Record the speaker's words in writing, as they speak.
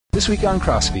This week on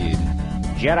CrossFeed.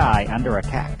 Jedi under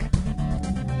attack.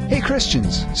 Hey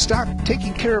Christians, stop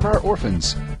taking care of our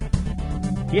orphans.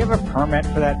 Do you have a permit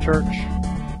for that church?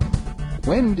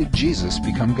 When did Jesus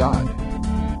become God?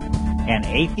 And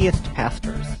atheist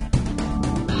pastors.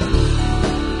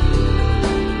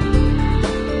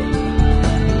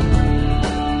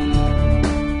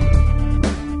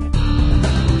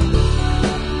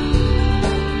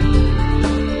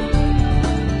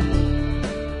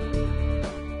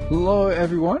 Hello,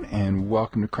 everyone, and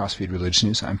welcome to CrossFeed Religious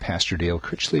News. I'm Pastor Dale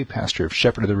Critchley, pastor of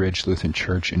Shepherd of the Ridge Lutheran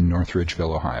Church in North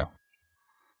Ridgeville, Ohio.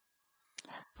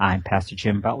 I'm Pastor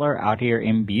Jim Butler, out here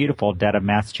in beautiful Dedham,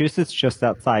 Massachusetts, just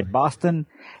outside Boston.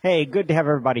 Hey, good to have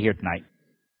everybody here tonight.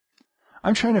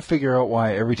 I'm trying to figure out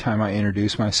why every time I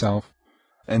introduce myself,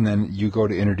 and then you go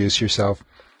to introduce yourself,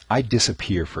 I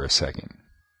disappear for a second.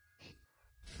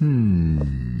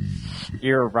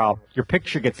 Your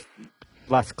picture gets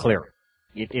less clear.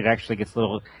 It actually gets a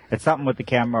little, it's something with the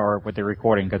camera or with the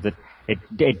recording because it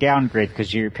downgrades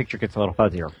because your picture gets a little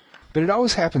fuzzier. But it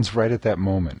always happens right at that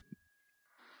moment.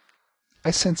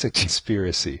 I sense a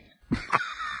conspiracy.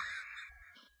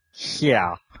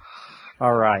 Yeah.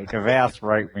 All right. A vast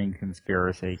right-wing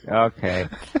conspiracy. Okay.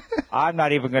 I'm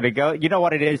not even going to go. You know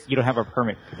what it is? You don't have a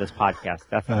permit for this podcast.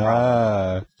 That's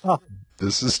the problem.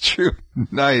 This is true.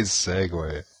 Nice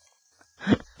segue.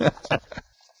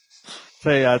 So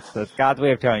that's God's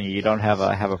way of telling you don't have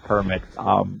a permit.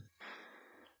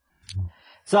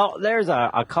 So there's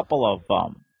a couple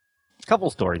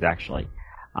of stories actually.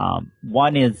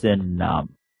 One is in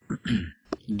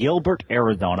Gilbert,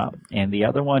 Arizona, and the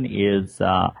other one is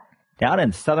down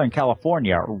in Southern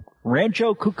California,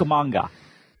 Rancho Cucamonga.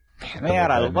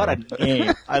 Man, what a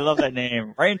name! I love that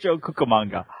name, Rancho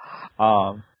Cucamonga.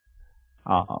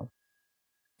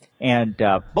 And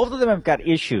both of them have got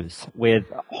issues with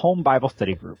home Bible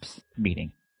study groups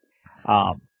meeting.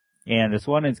 And this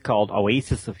one is called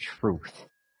Oasis of Truth.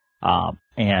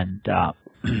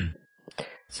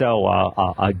 So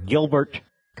a Gilbert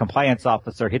compliance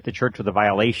officer hit the church with a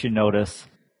violation notice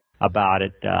about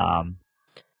it.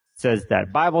 Says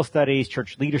that Bible studies,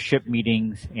 church leadership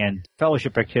meetings, and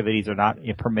fellowship activities are not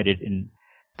permitted in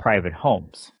private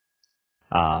homes.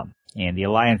 And the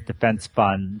Alliance Defense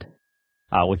Fund,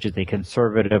 which is a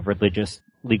conservative religious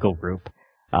legal group,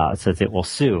 says it will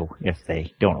sue if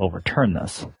they don't overturn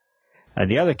this. And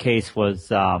the other case was...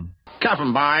 Come,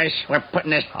 boys. We're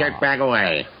putting this dirtbag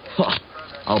away. Huh.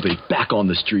 I'll be back on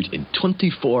the street in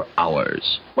 24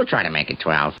 hours. We'll try to make it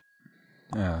 12.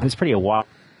 It's pretty wild.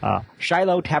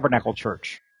 Shiloh Tabernacle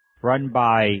Church, run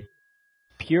by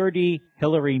Purity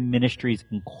Hillary Ministries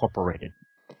Incorporated.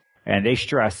 And they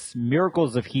stress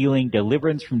miracles of healing,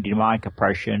 deliverance from demonic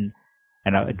oppression,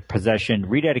 and possession,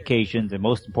 rededications, and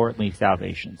most importantly,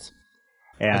 salvations.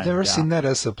 And, I've never seen that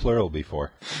as the plural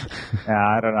before.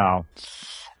 I don't know.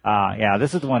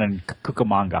 This is the one in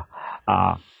Cucamonga.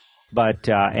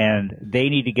 And they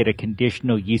need to get a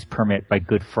conditional use permit by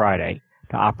Good Friday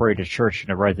to operate a church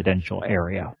in a residential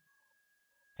area.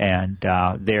 And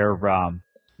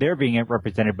they're being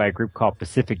represented by a group called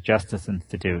Pacific Justice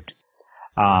Institute,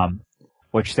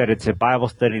 which said it's a Bible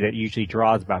study that usually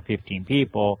draws about 15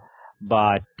 people.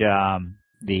 But the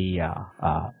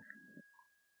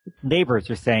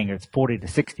neighbors are saying it's 40 to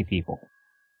 60 people.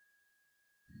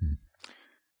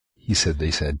 He said, they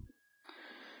said.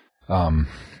 All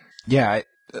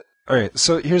right,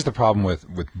 so here's the problem with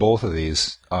both of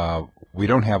these. We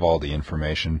don't have all the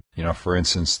information. For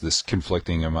instance, this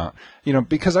conflicting amount.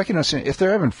 Because I can understand, if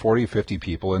they're having 40, 50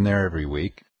 people in there every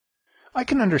week, I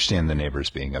can understand the neighbors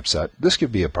being upset. This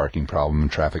could be a parking problem,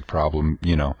 traffic problem,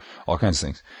 all kinds of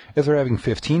things. If they're having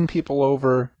 15 people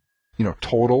over,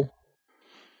 total.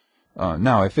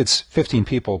 Now, if it's 15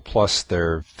 people plus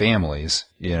their families,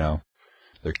 their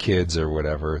kids or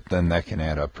whatever, then that can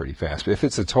add up pretty fast. But if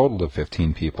it's a total of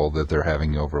 15 people that they're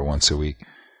having over once a week,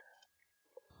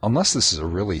 unless this is a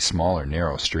really small or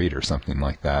narrow street or something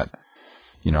like that,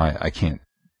 I can't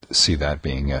see that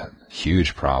being a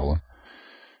huge problem.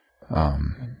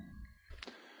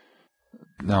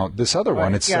 Now, this other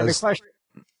one, it says...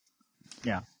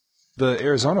 The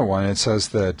Arizona one, it says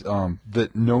that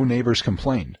that no neighbors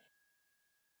complained.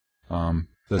 At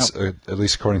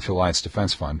least according to the Alliance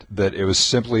Defense Fund, that it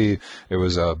was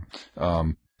a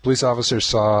police officer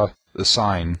saw the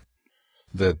sign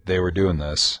that they were doing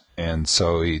this, and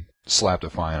so he slapped a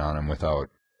fine on him without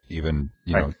even,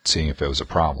 seeing if it was a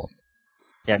problem.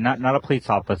 Yeah, not a police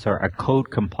officer, a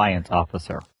code compliance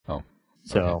officer. Oh.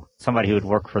 So somebody who would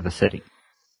work for the city,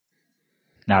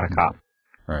 not a cop.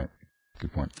 Right.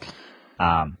 Good point.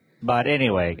 But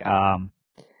anyway,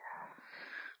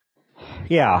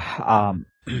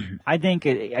 I think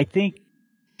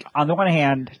on the one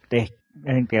hand, I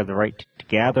think they have the right to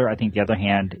gather. I think the other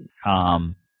hand,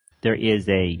 there is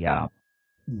a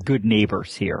good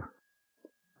neighbors here.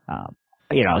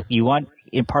 You want,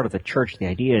 in part of the church, the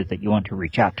idea is that you want to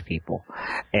reach out to people.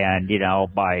 And,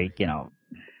 by,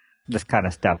 this kind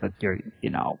of stuff that you're,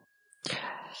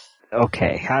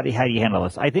 okay, how do you handle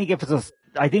this? I think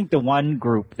I think the one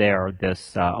group there,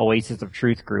 this, Oasis of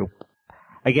Truth group,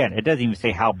 again, it doesn't even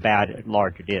say how bad at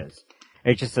large it is.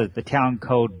 It just says the town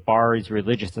code bars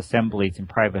religious assemblies in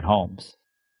private homes.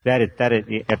 If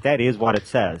that is what it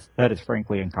says, that is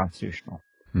frankly unconstitutional.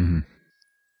 Mm-hmm.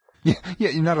 Yeah,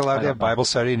 you're not allowed to have Bible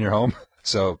study in your home.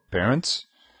 So parents,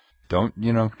 don't,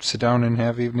 sit down and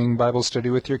have evening Bible study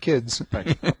with your kids.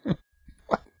 Right.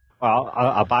 Well,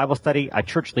 a Bible study, a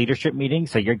church leadership meeting,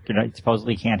 so you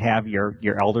supposedly can't have your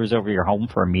elders over your home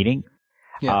for a meeting,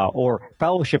 or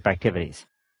fellowship activities.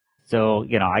 So,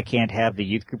 I can't have the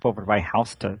youth group over to my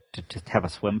house to have a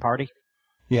swim party.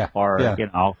 Yeah. Or,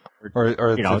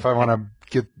 if I want to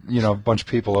get, a bunch of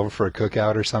people over for a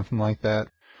cookout or something like that.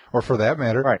 Or for that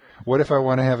matter, right. What if I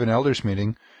want to have an elders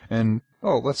meeting and,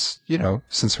 let's,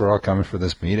 since we're all coming for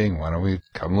this meeting, why don't we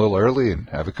come a little early and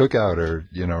have a cookout or,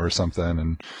 or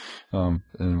something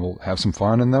and we'll have some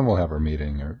fun and then we'll have our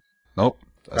meeting or, nope,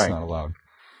 that's not allowed.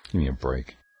 Give me a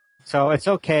break. So it's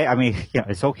okay. I mean,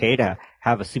 it's okay to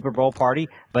have a Super Bowl party,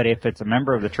 but if it's a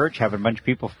member of the church having a bunch of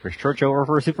people from his church over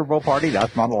for a Super Bowl party,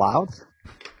 that's not allowed.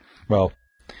 Well,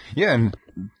 yeah, and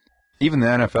even the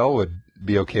NFL would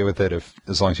be okay with it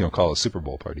as long as you don't call it a Super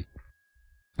Bowl party.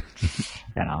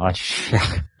 That's true.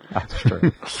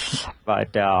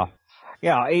 But that's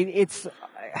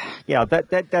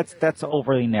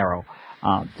overly narrow.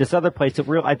 This other place,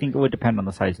 I think it would depend on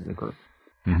the size of the group.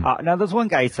 Mm-hmm. Now, this one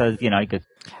guy says, he goes,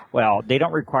 well, they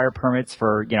don't require permits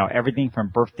for, everything from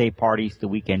birthday parties to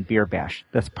weekend beer bash.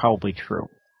 That's probably true.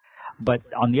 But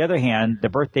on the other hand, the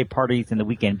birthday parties and the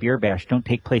weekend beer bash don't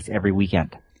take place every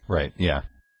weekend. Right, yeah.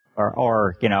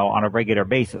 Or on a regular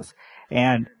basis.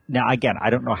 And now, again,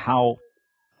 I don't know how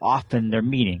often they're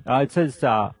meeting. It says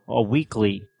a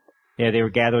weekly. Yeah, they were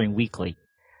gathering weekly.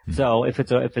 Mm-hmm. So if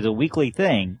it's a weekly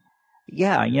thing,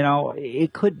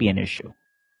 it could be an issue.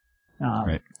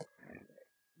 Right.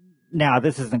 Now,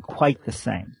 this isn't quite the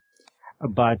same.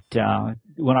 But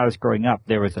when I was growing up,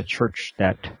 there was a church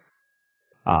that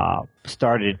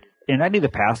started, and I knew the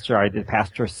pastor. The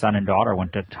pastor's son and daughter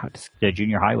went to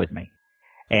junior high with me.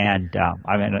 And,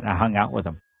 I hung out with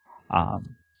them.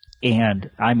 And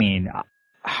I mean,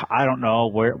 I don't know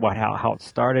how it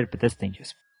started, but this thing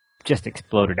just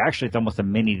exploded. Actually, it's almost a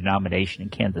mini denomination in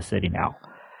Kansas City now.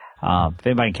 If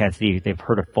anybody in Kansas City, they've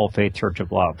heard of Full Faith Church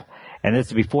of Love. And this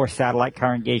is before satellite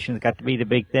congregations got to be the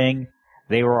big thing.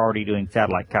 They were already doing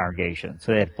satellite congregations.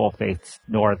 So they had Full Faith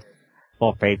North,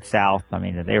 Full Faith South. I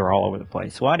mean, they were all over the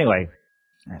place. Well, anyway,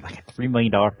 like a $3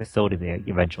 million facility they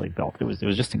eventually built. It was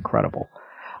just incredible.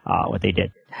 What they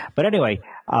did. But anyway,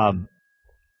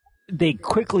 they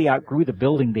quickly outgrew the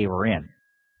building they were in.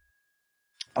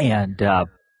 And, they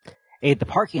had the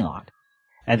parking lot.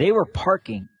 And they were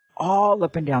parking all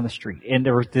up and down the street. And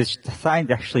there was this sign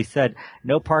that actually said,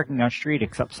 no parking on street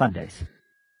except Sundays.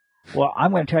 Well, I'm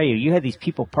going to tell you, you had these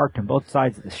people parked on both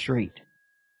sides of the street.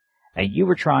 And you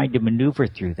were trying to maneuver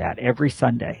through that every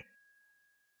Sunday.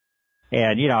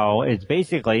 And, it's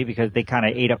basically because they kind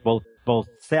of ate up both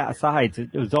sides.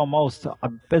 It was almost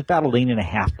about a lane and a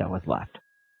half that was left.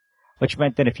 Which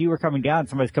meant that if you were coming down,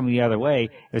 somebody's coming the other way,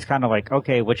 it was kind of like,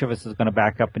 okay, which of us is going to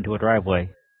back up into a driveway?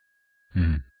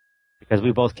 Mm-hmm. Because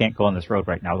we both can't go on this road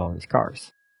right now with all these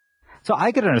cars. So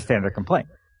I could understand their complaint.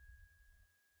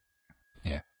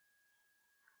 Yeah.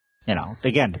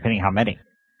 Again, depending how many.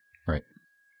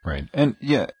 Right. And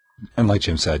yeah, and like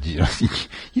Jim said, you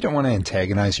don't want to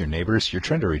antagonize your neighbors. You're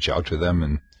trying to reach out to them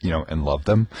and, and love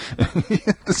them.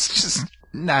 It's just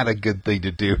not a good thing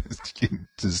to do,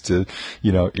 just to,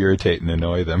 irritate and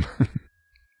annoy them.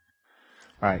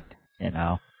 Right.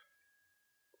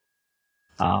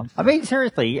 I mean,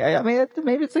 seriously,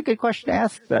 maybe it's a good question to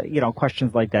ask,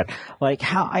 questions like that. Like,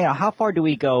 how far do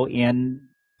we go in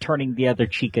turning the other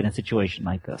cheek in a situation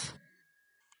like this?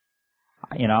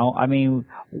 Is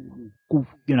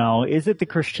it the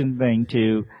Christian thing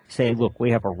to say, look,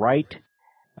 we have a right,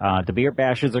 the beer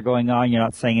bashes are going on, you're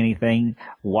not saying anything,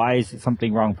 why is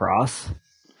something wrong for us?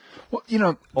 Well,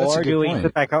 that's or a good do we point.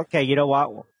 sit back, okay, you know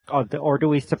what, or do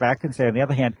we sit back and say, on the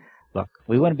other hand, look,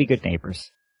 we want to be good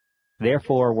neighbors.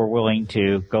 Therefore, we're willing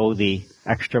to go the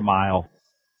extra mile,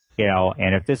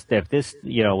 and if this,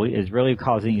 is really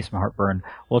causing you some heartburn,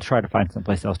 we'll try to find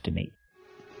someplace else to meet.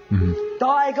 Mm-hmm.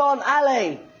 Diagon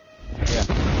Alley! Yeah.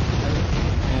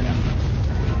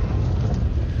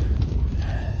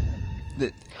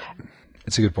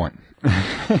 it's a good point.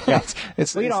 Yeah.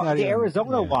 It's Well, not the even,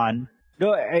 Arizona yeah. one,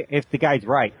 no, if the guy's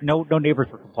right, no neighbors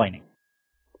were complaining.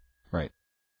 Right.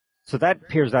 So that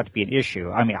appears not to be an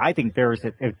issue. I mean, I think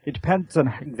it depends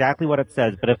on exactly what it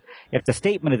says, but if the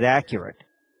statement is accurate,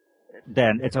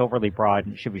 then it's overly broad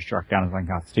and should be struck down as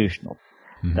unconstitutional.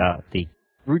 Mm-hmm. The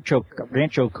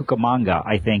Rancho Cucamonga,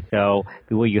 I think, though,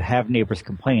 the way you have neighbors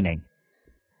complaining,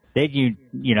 then you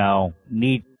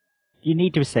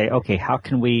need to say, okay,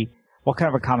 what kind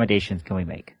of accommodations can we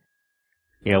make?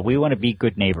 We want to be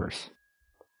good neighbors.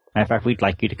 In fact, we'd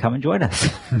like you to come and join us.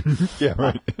 Yeah,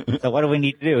 right. So what do we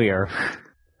need to do here?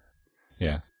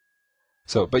 Yeah.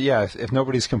 So, but yeah, if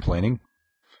nobody's complaining,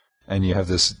 and you have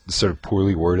this sort of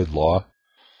poorly worded law,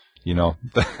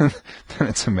 then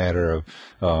it's a matter of,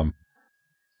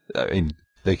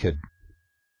 they could,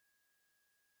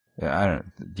 they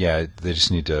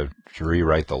just need to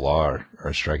rewrite the law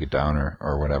or strike it down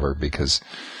or whatever, because,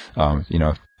 I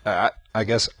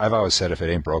guess I've always said if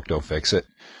it ain't broke, don't fix it,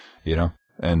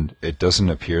 and it doesn't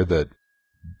appear that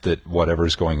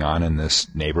whatever's going on in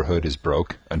this neighborhood is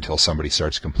broke until somebody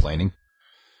starts complaining.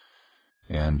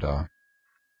 And,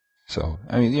 so,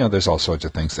 there's all sorts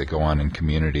of things that go on in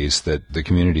communities that the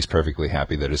community's perfectly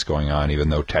happy that it's going on, even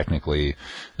though technically,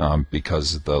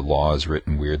 because the law is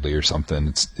written weirdly or something,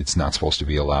 it's not supposed to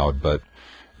be allowed. But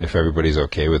if everybody's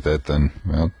okay with it, then,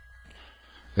 well,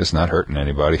 it's not hurting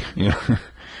anybody,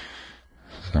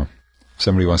 So, if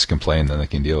somebody wants to complain, then they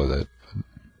can deal with it.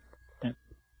 Yeah.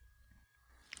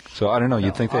 So, I don't know,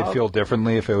 you'd think they'd feel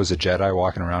differently if it was a Jedi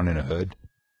walking around in a hood?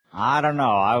 I don't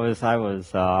know. I was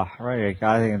right.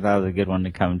 I think that was a good one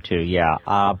to come to. Yeah.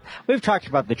 We've talked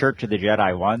about the Church of the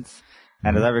Jedi once,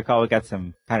 and as I recall, we got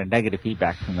some kind of negative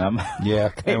feedback from them.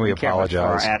 Yeah, and we apologize. For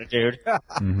our attitude.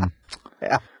 Mm-hmm.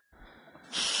 Yeah.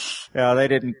 Yeah, they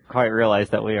didn't quite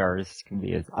realize that we can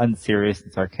be as unserious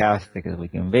and sarcastic as we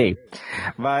can be.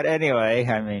 But anyway,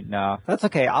 that's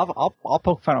okay. I'll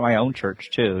poke fun at my own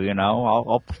church too.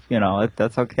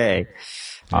 That's okay.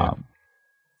 Yeah.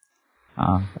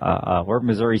 We're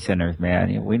Missouri sinners,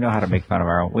 man. We know how to make fun of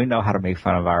our own.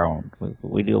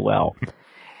 We do well.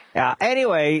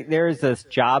 Anyway, there's this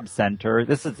job center.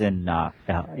 This is in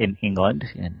England,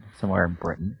 somewhere in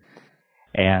Britain.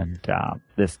 And,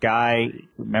 this guy,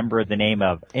 remember the name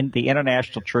of the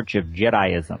International Church of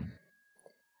Jediism.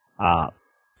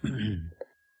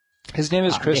 His name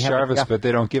is Chris Jarvis, but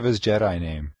they don't give his Jedi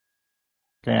name.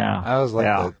 Yeah. I was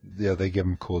like, they give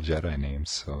him cool Jedi names,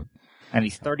 so. And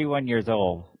he's 31 years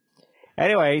old.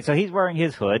 Anyway, so he's wearing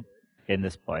his hood in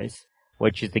this place,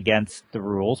 which is against the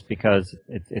rules because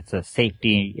it's a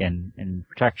safety and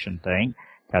protection thing,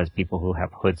 because people who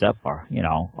have hoods up are,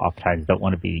 oftentimes don't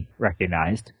want to be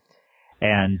recognized.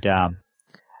 And,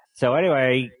 so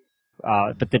anyway,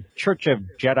 but the Church of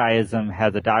Jediism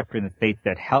has a doctrine that states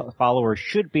that followers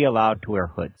should be allowed to wear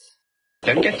hoods.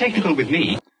 Don't get technical with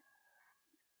me.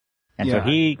 And so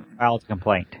he filed a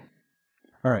complaint.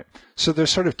 All right. So there's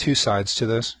sort of two sides to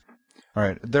this. All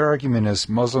right. Their argument is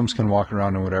Muslims can walk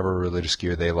around in whatever religious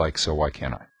gear they like, so why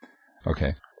can't I?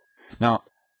 Okay. Now,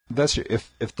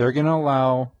 if they're going to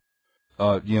allow,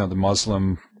 the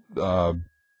Muslim, what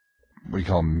do you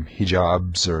call them,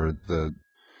 hijabs or the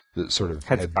sort of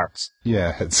headscarves.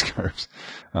 Headscarves.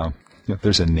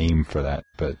 There's a name for that,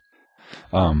 but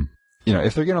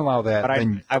if they're going to allow that, but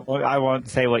then I won't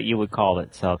say what you would call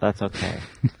it, so that's okay.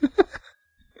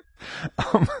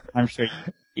 I'm sure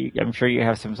you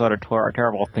have some sort of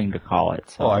terrible thing to call it.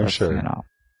 So I'm sure.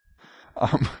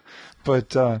 But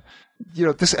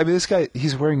this guy,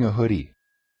 he's wearing a hoodie.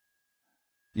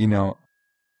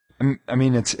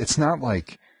 It's not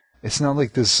like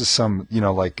this is some,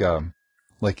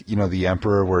 the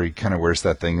emperor where he kind of wears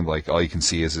that thing, like all you can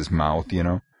see is his mouth,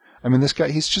 this guy,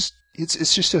 it's just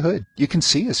a hood. You can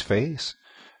see his face,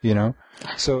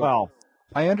 So, well,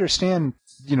 I understand,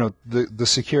 the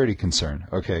security concern,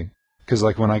 okay? Because,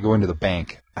 when I go into the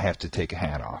bank, I have to take a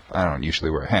hat off. I don't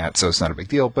usually wear a hat, so it's not a big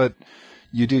deal, but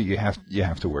you do. You have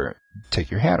to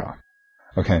take your hat off,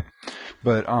 okay?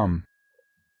 But, and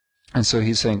so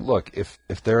he's saying, look, if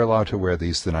they're allowed to wear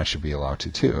these, then I should be allowed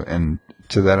to too. And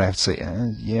to that I have to say,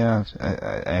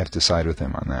 I have to side with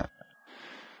him on that.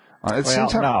 No,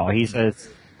 he says,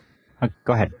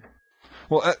 go ahead.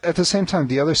 Well, at the same time,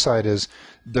 the other side is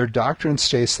their doctrine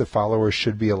states that followers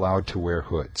should be allowed to wear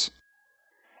hoods.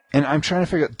 And I'm trying to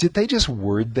figure out, did they just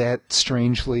word that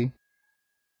strangely?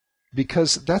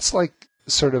 Because that's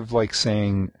sort of like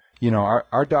saying,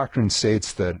 our doctrine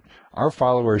states that our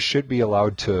followers should be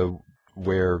allowed to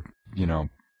wear,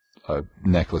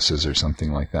 necklaces or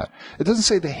something like that. It doesn't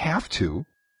say they have to.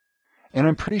 And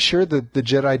I'm pretty sure that the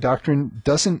Jedi doctrine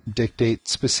doesn't dictate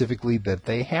specifically that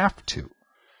they have to.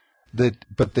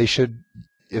 But they should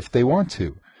if they want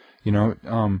to,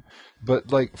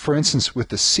 But like, for instance, with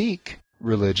the Sikh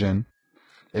religion,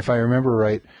 if I remember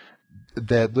right,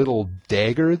 that little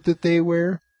dagger that they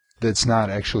wear that's not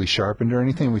actually sharpened or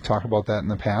anything, we talked about that in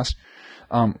the past.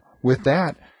 With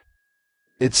that,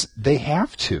 they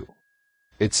have to.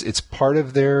 It's part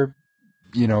of their,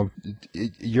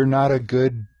 you're not a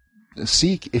good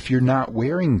Sikh if you're not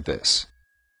wearing this.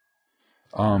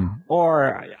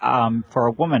 Or for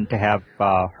a woman to have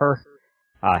her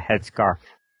headscarf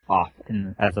off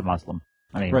as a Muslim.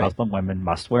 I mean, right. Muslim women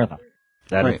must wear them.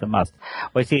 That right. is a must.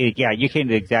 Well, see, yeah, you came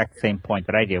to the exact same point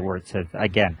that I did, where it says,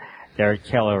 again, their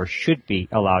tailors should be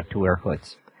allowed to wear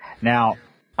hoods. Now,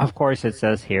 of course, it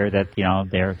says here that,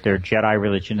 their Jedi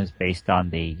religion is based on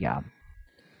the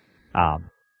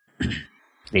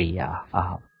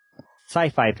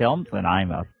sci-fi films, and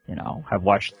have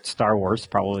watched Star Wars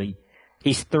probably.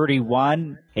 He's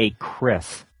 31, a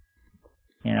Chris.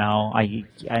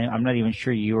 I'm not even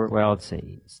sure you were, well, let's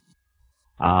see.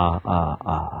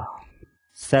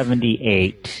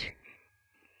 78.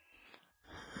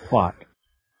 What?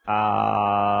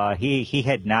 He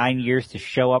had 9 years to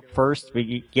show up first,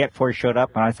 before he showed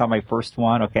up, and I saw my first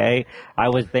one, okay? I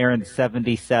was there in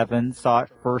 77, saw it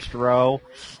first row.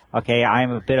 Okay, I'm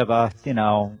a bit of a,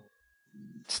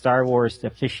 Star Wars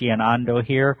aficionado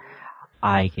here.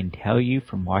 I can tell you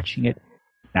from watching it,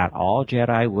 not all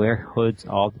Jedi wear hoods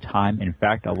all the time. In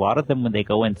fact, a lot of them, when they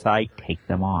go inside, take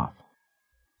them off.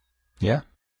 Yeah.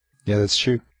 Yeah, that's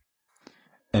true.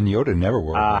 And Yoda never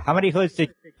wore one. How many hoods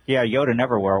did... Yeah, Yoda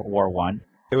never wore one.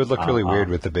 It would look really weird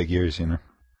with the big ears,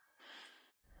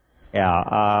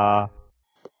 Yeah.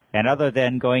 And other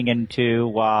than going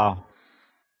into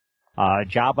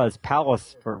Jabba's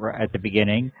palace at the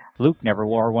beginning, Luke never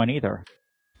wore one either.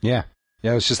 Yeah.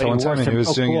 Yeah, it was just the one time, and he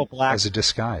was doing it as a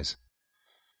disguise.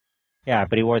 Yeah,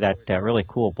 but he wore that really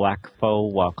cool black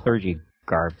faux clergy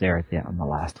garb there on the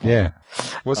last one. Yeah.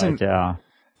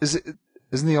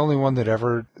 Isn't the only ones that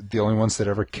ever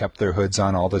kept their hoods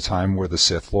on all the time were the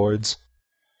Sith Lords?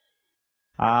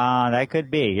 That could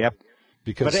be, yep.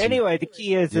 But anyway, the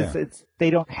key is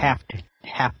they don't have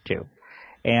to.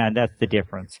 And that's the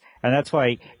difference. And that's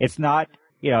why it's not,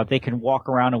 they can walk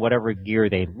around in whatever gear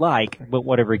they like, but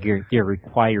whatever gear they're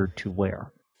required to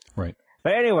wear. Right.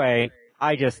 But anyway,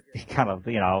 I just kind of,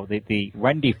 the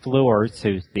Wendy Fleurs,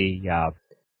 who's the,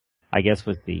 I guess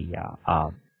was the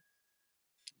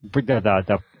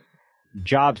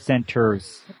job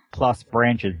centers plus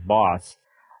branches boss,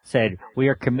 said, "We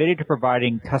are committed to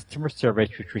providing customer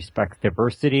service which respects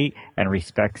diversity and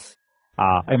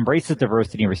embraces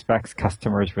diversity and respects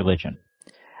customers' religion."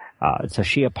 So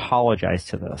she apologized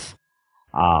for this.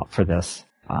 I'm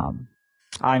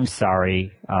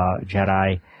sorry,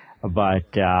 Jedi,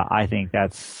 but I think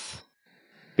that's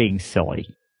being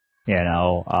silly.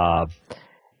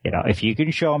 If you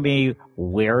can show me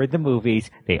where in the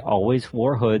movies they always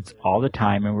wore hoods all the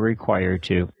time and were required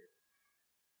to,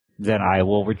 then I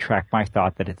will retract my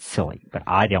thought that it's silly. But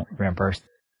I don't remember.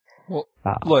 Well,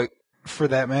 look, for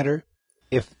that matter,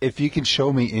 if you can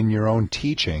show me in your own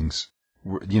teachings,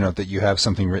 that you have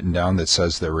something written down that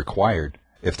says they're required.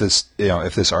 If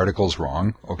this article's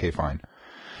wrong, okay, fine.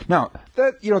 Now,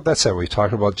 that said, we've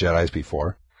talked about Jedis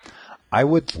before. I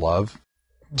would love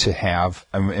to have,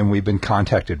 and we've been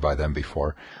contacted by them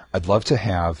before. I'd love to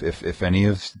have, if any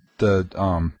of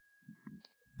the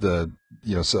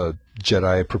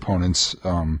Jedi proponents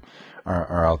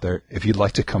are out there, if you'd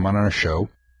like to come on our show,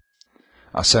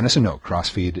 send us a note,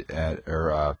 CrossFeed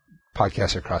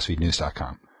podcast at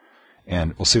CrossFeedNews.com.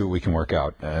 And we'll see what we can work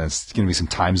out. It's going to be some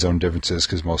time zone differences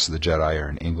because most of the Jedi are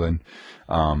in England.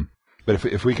 But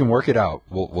if we can work it out,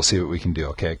 we'll see what we can do.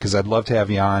 Okay? Because I'd love to have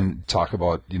you on, talk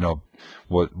about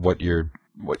what you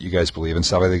guys believe and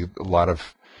stuff. I think a lot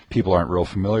of people aren't real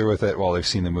familiar with it. Well, they've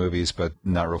seen the movies, but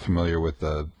not real familiar with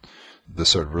the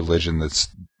sort of religion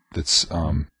that's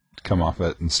come off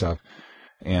it and stuff.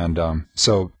 And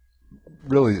so,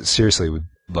 really, seriously, would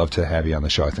love to have you on the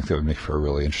show. I think that would make for a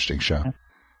really interesting show.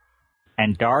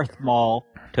 And Darth Maul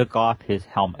took off his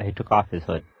helmet. He took off his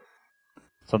hood.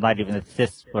 So not even the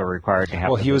Sith were required to have.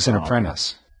 Well, he was an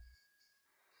apprentice.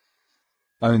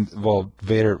 I mean,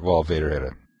 Vader had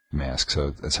a mask, so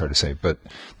that's hard to say. But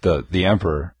the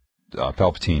Emperor,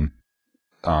 Palpatine,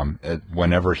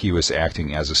 whenever he was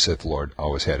acting as a Sith Lord,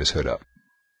 always had his hood up.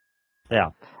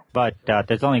 Yeah, but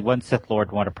there's only one Sith Lord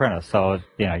and one apprentice, so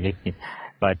so I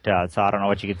don't know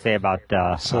what you could say about.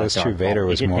 So that's true. Vader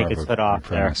was more of an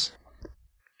apprentice.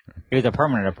 He was a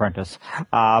permanent apprentice.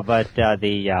 But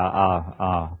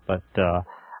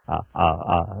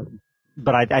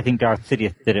I think Darth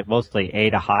Sidious did it mostly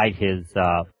to hide his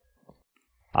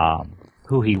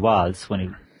who he was when he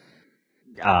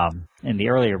in the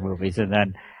earlier movies, and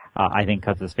then I think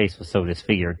because his face was so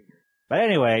disfigured. But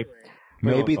anyway,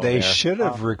 maybe they should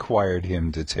have required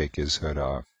him to take his hood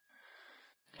off.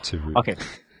 Okay.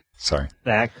 Sorry.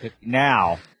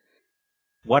 Now,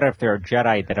 what if there are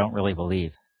Jedi that don't really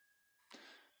believe?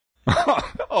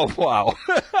 Oh, wow.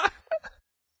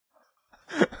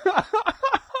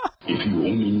 If you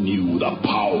only knew the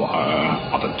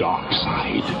power of the dark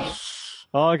side.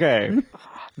 Okay.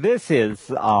 This is,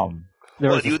 What,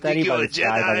 you think you're a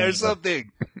Jedi or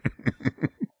something?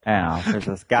 There's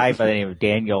this guy by the name of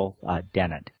Daniel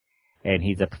Dennett, and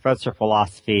he's a professor of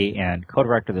philosophy and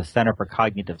co-director of the Center for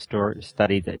Cognitive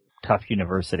Studies at Tufts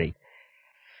University.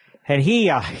 And he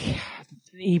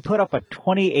put up a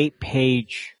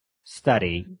 28-page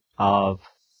study of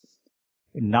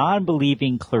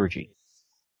non-believing clergy.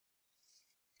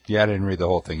 Yeah, I didn't read the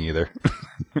whole thing either.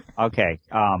 Okay.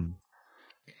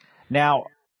 Now,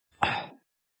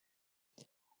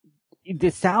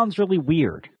 this sounds really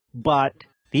weird, but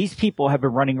these people have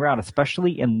been running around,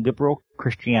 especially in liberal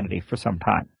Christianity, for some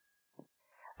time.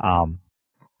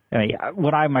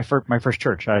 When my first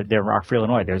church, there in Rockford,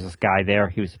 Illinois, there's this guy there.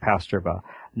 He was the pastor of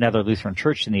another Lutheran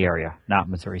church in the area, not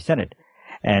Missouri Synod.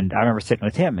 And I remember sitting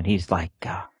with him, and he's like,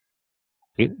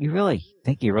 you really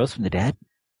think he rose from the dead?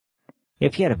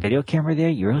 If you had a video camera there,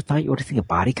 you really thought you would have seen a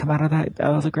body come out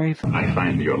of the grave? I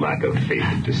find your lack of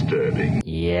faith disturbing.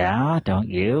 Yeah, don't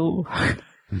you?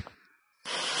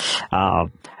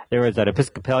 There was an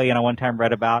Episcopalian I one time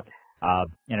read about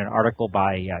in an article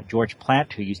by George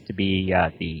Plant, who used to be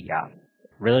the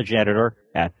religion editor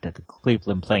at the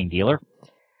Cleveland Plain Dealer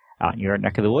out in your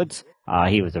neck of the woods.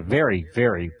 He was a very,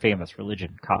 very famous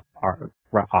religion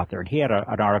author, and he had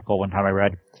an article one time I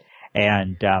read,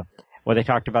 and where they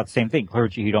talked about the same thing,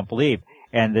 clergy who don't believe.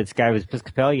 And this guy was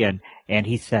Episcopalian, and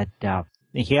he said,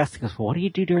 he asked, he goes, well, what do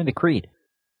you do during the creed?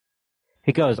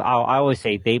 He goes, I always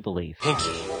say they believe.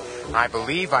 Pinky, I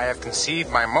believe I have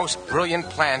conceived my most brilliant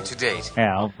plan to date.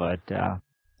 And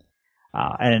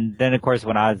then of course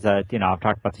when I was, I've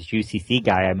talked about this UCC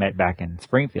guy I met back in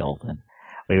Springfield, and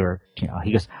we were,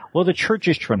 he goes, well, the church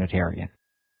is Trinitarian.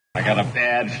 I got a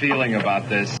bad feeling about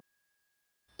this.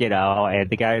 And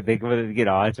the guy, I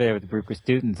was there with a group of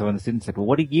students, and when the students said, well,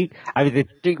 what do you,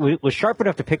 it was sharp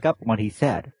enough to pick up on what he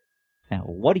said. And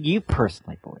what do you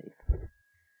personally believe?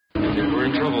 We're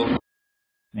in trouble.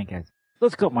 And guys,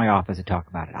 let's go to my office and talk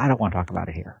about it. I don't want to talk about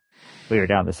it here. We were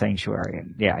down the sanctuary,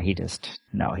 and he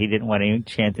didn't want any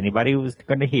chance anybody was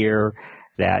going to hear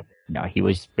that. No, he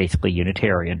was basically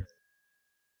Unitarian.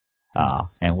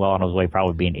 And well on his way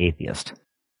probably being atheist.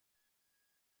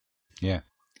 Yeah.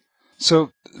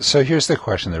 So here's the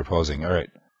question they're posing. All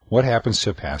right. What happens to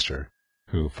a pastor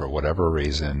who, for whatever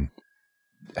reason,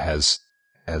 has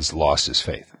lost his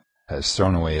faith, has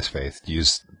thrown away his faith?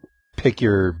 Pick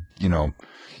your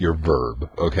verb,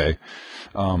 okay?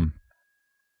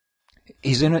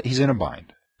 He's in a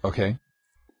bind, okay?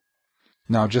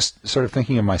 Now, just sort of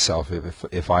thinking of myself,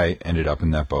 if I ended up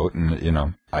in that boat,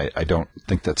 and I don't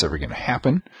think that's ever going to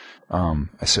happen.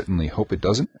 I certainly hope it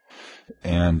doesn't,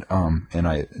 and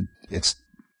it's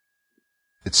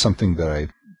something that I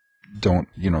don't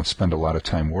spend a lot of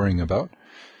time worrying about.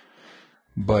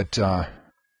 But all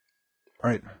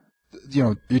right,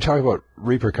 you talk about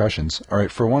repercussions. All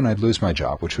right, for one, I'd lose my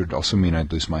job, which would also mean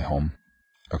I'd lose my home.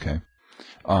 Okay.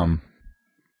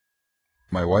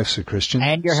 My wife's a Christian.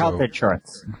 And your health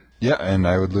insurance. Yeah, and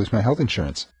I would lose my health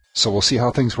insurance. So we'll see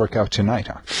how things work out tonight,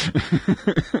 huh?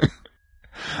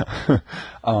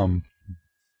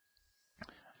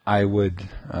 I would,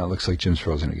 looks like Jim's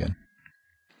frozen again.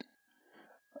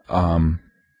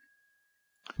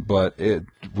 But it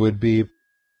would be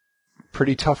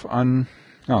pretty tough on,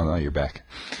 oh, no, you're back.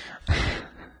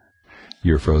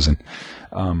 You're frozen.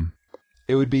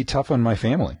 It would be tough on my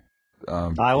family.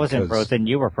 I wasn't frozen,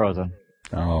 you were frozen.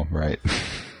 Oh, right.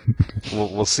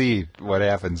 We'll see what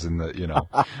happens in the,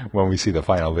 when we see the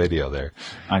final video there.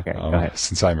 Okay, go ahead.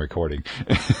 Since I'm recording.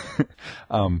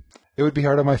 It would be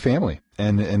hard on my family.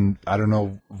 And I don't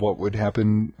know what would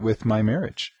happen with my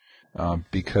marriage.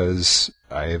 Because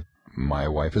my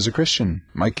wife is a Christian.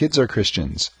 My kids are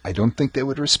Christians. I don't think they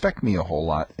would respect me a whole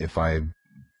lot if I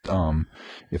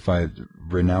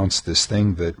renounce this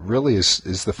thing that really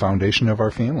is the foundation of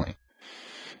our family.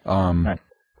 Right.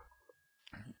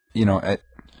 It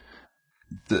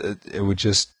would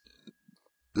just.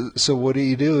 So what do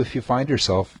you do if you find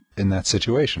yourself in that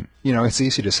situation? It's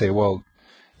easy to say, well,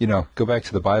 go back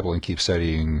to the Bible and keep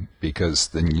studying because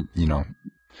then,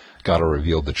 God will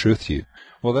reveal the truth to you.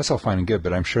 Well, that's all fine and good,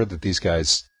 but I'm sure that these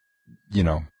guys,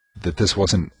 that this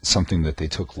wasn't something that they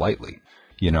took lightly,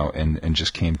 and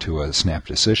just came to a snap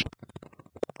decision.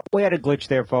 We had a glitch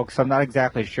there, folks. I'm not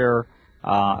exactly sure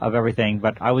of everything,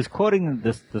 but I was quoting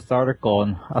this article,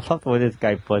 and I love the way this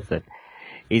guy puts it.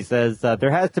 He says,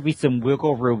 there has to be some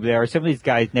wiggle room there. Some of these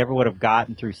guys never would have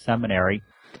gotten through seminary.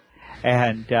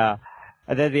 And then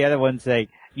the other ones say,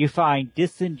 you find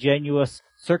disingenuous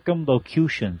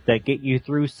circumlocutions that get you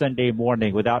through Sunday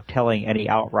morning without telling any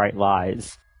outright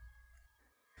lies.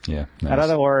 Yeah. Nice. In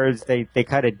other words, they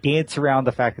kind of dance around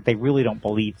the fact that they really don't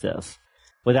believe this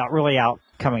without really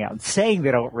coming out and saying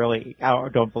they don't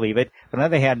believe it. But on the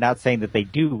other hand, not saying that they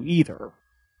do either.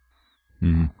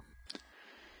 Mm-hmm.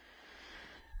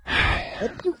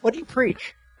 What do you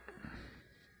preach?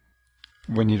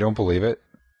 When you don't believe it?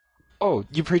 Oh,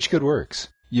 you preach good works.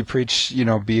 You preach,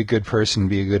 be a good person,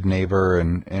 be a good neighbor,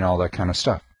 and all that kind of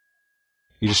stuff.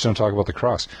 You just don't talk about the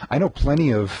cross. I know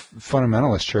plenty of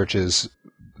fundamentalist churches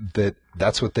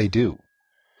that's what they do.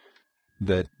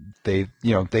 That they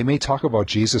may talk about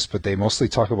Jesus, but they mostly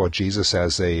talk about Jesus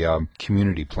as a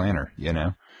community planner,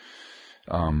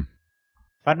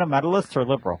 Fundamentalists or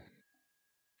liberal?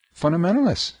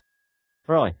 Fundamentalists.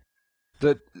 Really?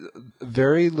 That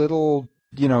very little,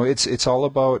 it's all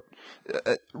about,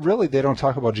 really they don't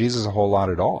talk about Jesus a whole lot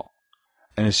at all.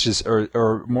 And it's just,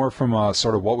 or more from a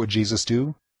sort of what would Jesus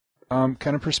do kind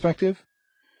of perspective.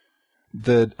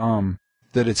 That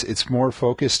it's more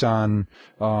focused on,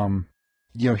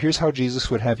 here's how Jesus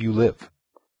would have you live.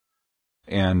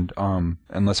 And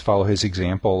let's follow his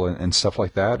example and stuff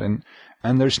like that. And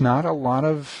there's not a lot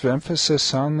of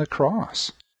emphasis on the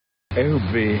cross. Oh,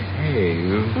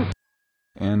 behave.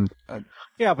 And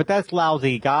yeah, but that's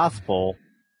lousy gospel.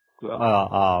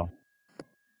 I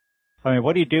mean,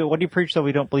 what do you do? What do you preach that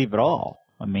we don't believe at all?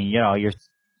 I mean,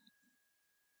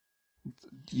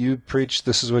 you preach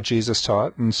this is what Jesus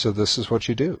taught, and so this is what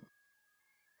you do.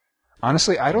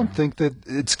 Honestly, I don't think that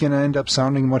it's going to end up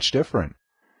sounding much different.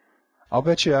 I'll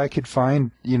bet you I could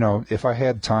find, if I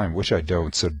had time, which I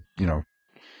don't, so,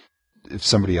 if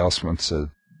somebody else wants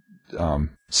to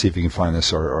see if you can find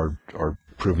this or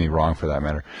prove me wrong for that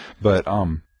matter. But,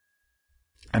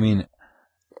 I mean,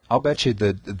 I'll bet you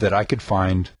that I could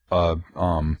find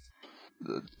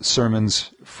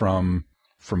sermons from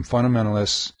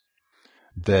fundamentalists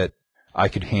that I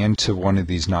could hand to one of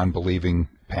these non-believing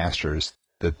pastors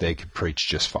that they could preach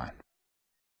just fine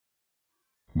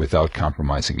without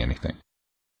compromising anything.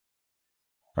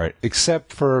 All right,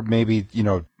 except for maybe,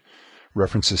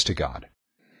 references to God.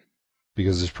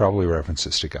 Because there's probably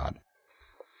references to God.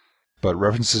 But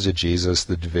references to Jesus,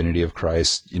 the divinity of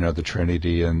Christ, the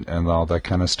Trinity and all that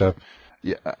kind of stuff.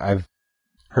 Yeah, I've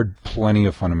heard plenty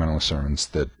of fundamentalist sermons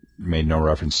that made no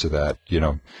reference to that,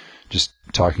 just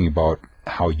talking about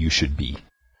how you should be.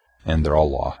 And they're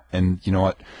all law. And you know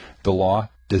what? The law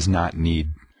does not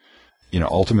need,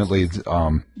 ultimately,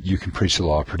 you can preach the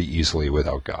law pretty easily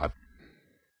without God.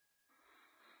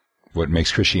 What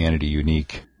makes Christianity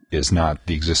unique is not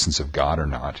the existence of God or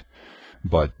not,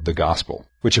 but the gospel,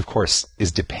 which of course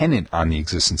is dependent on the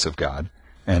existence of God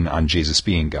and on Jesus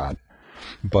being God.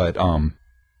 But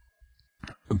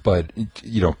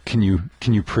can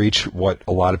you preach what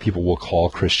a lot of people will call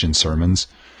Christian sermons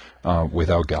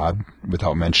without God,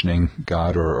 without mentioning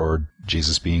God or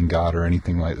Jesus being God or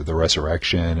anything like that, the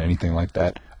resurrection, anything like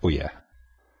that? Oh yeah.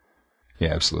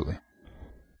 Yeah, absolutely.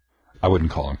 I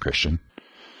wouldn't call him Christian.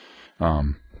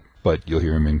 But you'll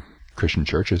hear him in Christian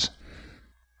churches.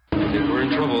 We're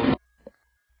in trouble.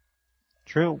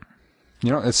 True.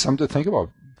 It's something to think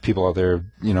about. People out there,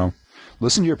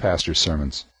 listen to your pastor's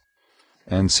sermons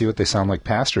and see what they sound like.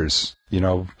 Pastors,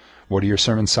 what do your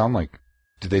sermons sound like?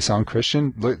 Do they sound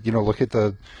Christian? Look at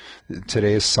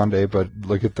today is Sunday, but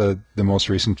look at the most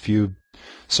recent few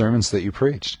sermons that you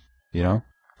preached.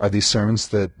 Are these sermons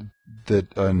that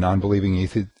a non-believing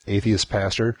atheist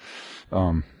pastor,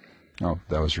 oh,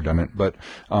 that was redundant. But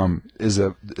is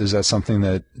that something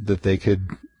that they could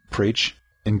preach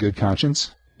in good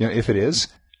conscience? If it is,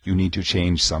 you need to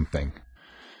change something.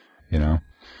 Now,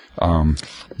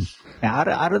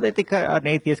 I don't think an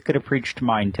atheist could have preached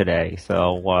mine today.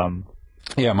 So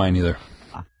yeah, mine either.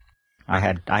 I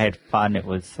had fun. It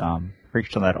was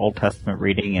preached on that Old Testament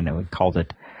reading, and we called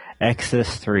it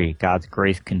Exodus 3. God's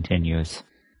grace continues.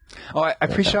 Oh, I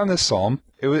preached on this psalm.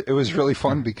 It was really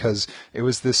fun because it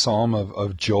was this psalm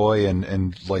of joy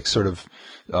and like sort of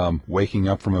waking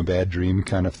up from a bad dream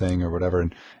kind of thing or whatever,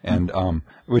 and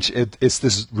which it's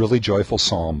this really joyful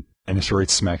psalm and it's right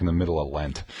smack in the middle of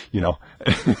Lent,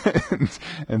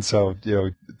 and so,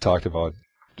 talked about,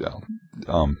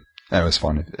 and it was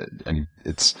fun. And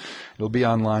it'll be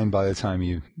online by the time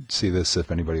you see this,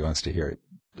 if anybody wants to hear it.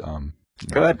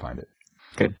 Good. Find it.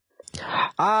 Good.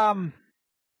 Well,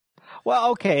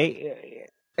 okay.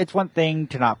 It's one thing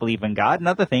to not believe in God.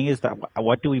 Another thing is that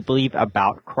what do we believe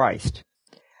about Christ?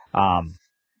 So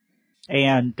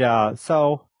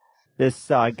this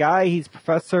guy, he's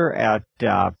professor at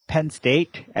Penn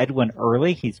State, Edwin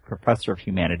Early. He's professor of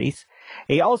humanities.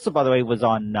 He also, by the way, was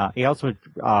on. He also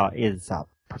is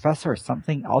professor of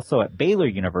something also at Baylor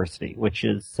University, which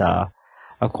is,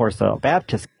 of course, a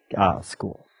Baptist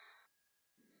school.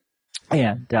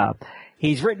 And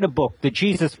he's written a book, The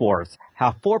Jesus Wars: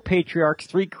 How 4 Patriarchs,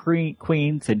 3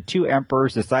 Queens, and 2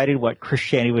 Emperors Decided What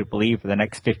Christianity Would Believe for the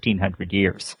next 1,500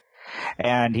 years.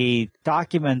 And he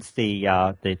documents the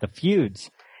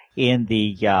feuds in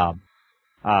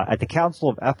at the Council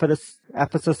of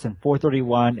Ephesus in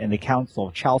 431 and the Council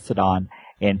of Chalcedon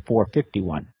in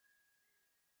 451.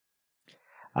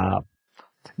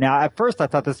 Now, at first, I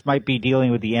thought this might be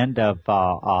dealing with the end of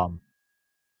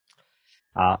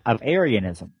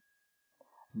Arianism,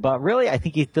 but really, I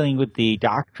think he's dealing with the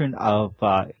doctrine of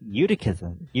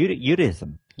Eutychism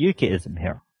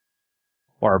here,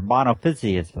 or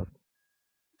monophysism.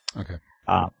 Okay.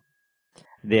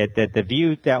 The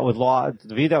view that was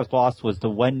lost was the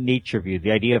one nature view,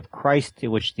 the idea of Christ,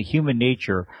 in which the human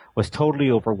nature was totally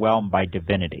overwhelmed by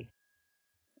divinity.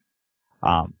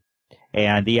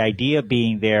 And the idea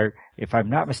being there, if I'm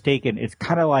not mistaken, it's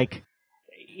kind of like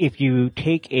if you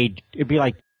take it'd be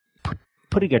like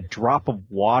putting a drop of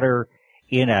water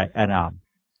in a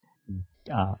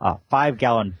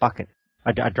 5-gallon bucket,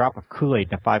 a drop of Kool-Aid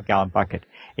in a 5-gallon bucket.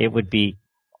 It would be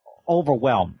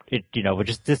overwhelmed. It, would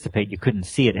just dissipate. You couldn't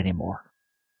see it anymore.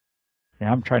 And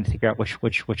I'm trying to figure out which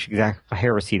exact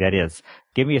heresy that is.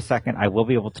 Give me a second. I will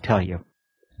be able to tell you.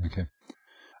 Okay.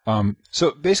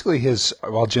 So basically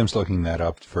while Jim's looking that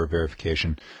up for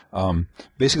verification,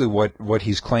 basically what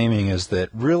he's claiming is that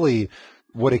really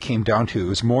what it came down to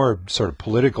is more sort of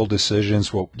political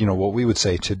decisions. What we would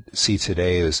see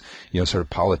today is, sort of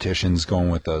politicians going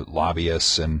with the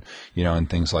lobbyists and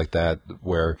things like that,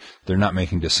 where they're not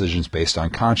making decisions based on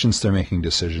conscience. They're making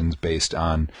decisions based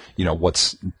on,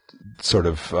 what's sort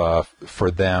of,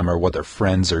 for them, or what their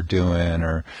friends are doing,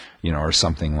 or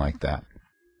something like that.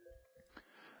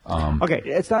 Okay,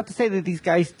 it's not to say that these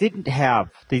guys didn't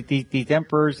have these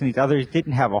emperors and these others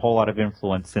didn't have a whole lot of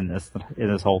influence in this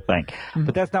whole thing,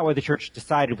 but that's not why the church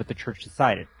decided what the church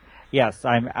decided. Yes,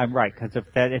 I'm right, because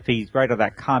if he's right on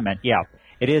that comment, yeah,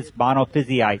 it is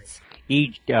monophysites.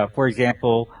 For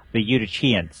example, the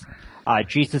Eutychians.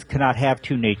 Jesus cannot have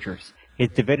 2 natures. His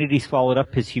divinity swallowed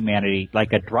up his humanity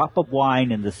like a drop of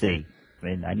wine in the sea. I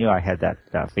mean, I knew I had that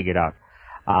figured out.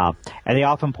 And they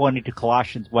often pointed to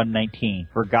Colossians 1:19,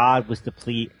 for God was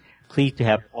pleased to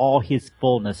have all his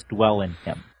fullness dwell in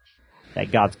him.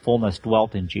 That God's fullness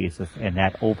dwelt in Jesus, and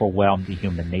that overwhelmed the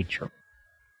human nature.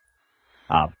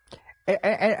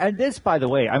 And this, by the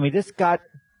way, I mean,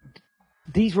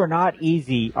 these were not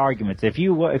easy arguments. If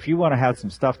you want to have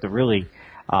some stuff to really,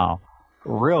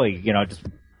 just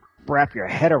wrap your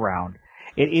head around,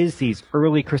 it is these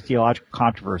early Christological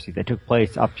controversies that took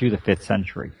place up through the 5th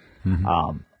century.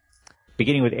 Mm-hmm.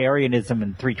 Beginning with Arianism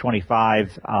in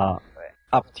 325, up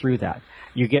through that,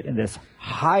 you get in this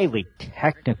highly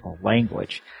technical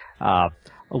language. A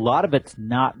lot of it's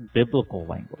not biblical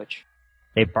language.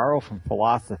 They borrow from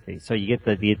philosophy. So you get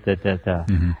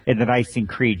mm-hmm. in the Nicene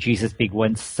Creed, Jesus being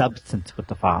one substance with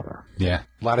the Father. Yeah,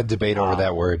 a lot of debate over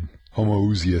that word,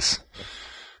 homoousios.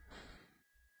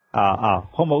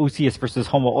 Homoousios versus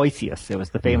homoousios. It was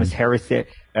the famous heresy,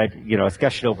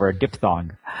 discussion over a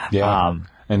diphthong. Yeah.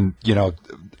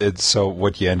 So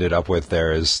what you ended up with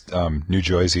there is, New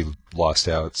Jersey lost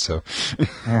out, so.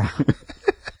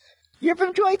 You're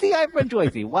from Jersey, I'm from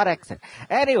Jersey. What accent?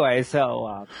 Anyway,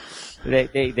 so, I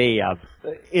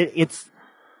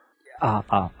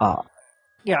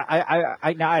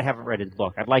haven't read his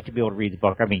book. I'd like to be able to read the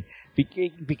book. I mean,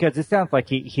 because it sounds like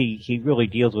he really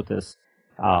deals with this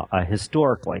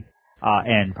historically,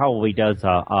 and probably does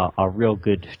a real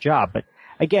good job. But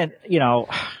again,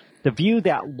 the view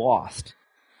that lost.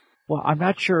 Well, I'm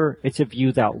not sure it's a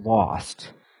view that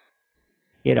lost.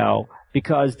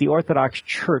 Because the Orthodox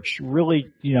Church really,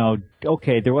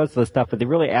 okay, there was this stuff, but they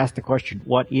really asked the question: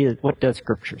 what does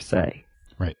Scripture say?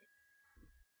 Right.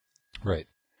 Right.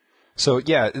 So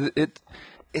yeah,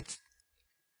 it's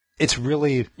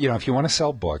really, if you want to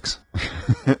sell books,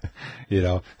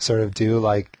 sort of do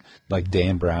like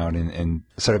Dan Brown and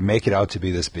sort of make it out to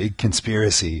be this big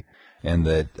conspiracy and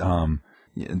that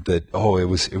it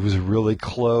was really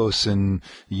close, and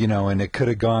and it could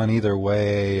have gone either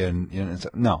way, and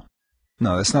no,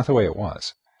 that's not the way it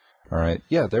was. All right.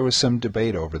 Yeah, there was some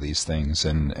debate over these things,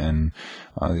 and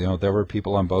there were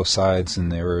people on both sides, and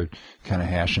they were kind of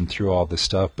hashing through all this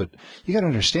stuff. But you got to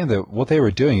understand that what they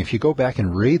were doing, if you go back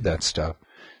and read that stuff,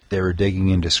 they were digging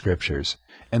into scriptures,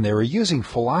 and they were using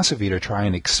philosophy to try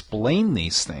and explain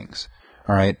these things.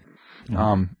 All right.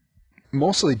 Mm-hmm.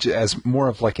 Mostly as more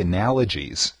of like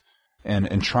analogies,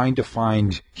 and trying to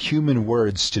find human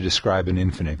words to describe an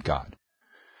infinite God.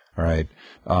 All right.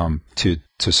 To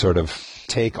sort of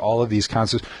take all of these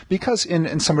concepts, because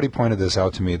and somebody pointed this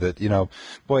out to me that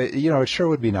it sure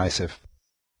would be nice if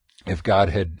God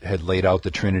had laid out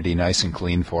the Trinity nice and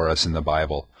clean for us in the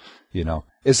Bible.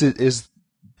 Does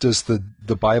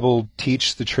the Bible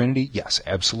teach the Trinity? Yes,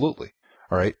 absolutely.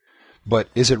 All right, but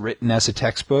is it written as a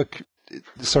textbook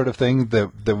sort of thing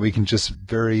that we can just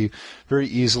very, very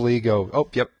easily go, oh,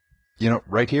 yep,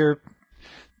 right here,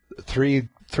 three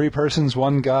persons,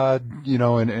 one God,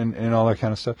 and all that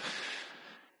kind of stuff.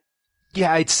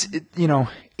 Yeah, it's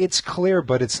clear,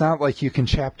 but it's not like you can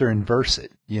chapter and verse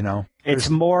it, It's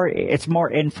more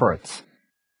inference.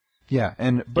 Yeah,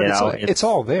 but it's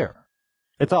all there.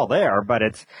 It's all there, but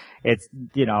it's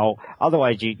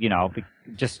otherwise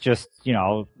just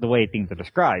the way things are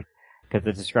described, because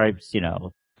it describes,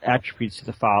 attributes to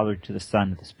the Father, to the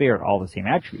Son, to the Spirit, all the same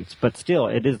attributes, but still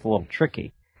it is a little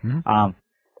tricky. Mm-hmm.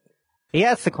 He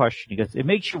asks the question, he goes, it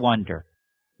makes you wonder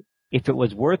if it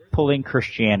was worth pulling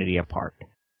Christianity apart.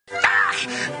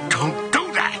 Don't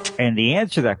do that! And the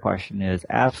answer to that question is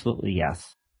absolutely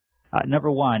yes.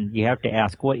 Number one, you have to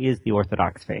ask, what is the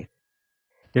Orthodox faith?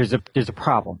 There's a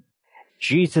problem.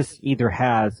 Jesus is either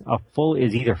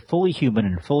fully human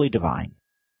and fully divine,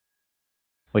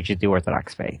 which is the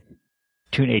Orthodox faith.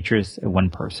 2 natures in one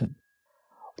person.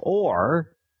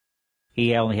 Or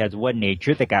he only has one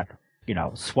nature that got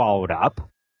swallowed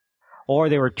up, or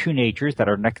there were 2 natures that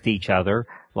are next to each other,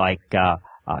 like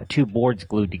 2 boards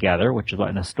glued together, which is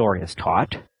what Nestorius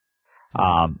taught.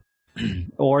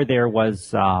 Or there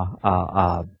was,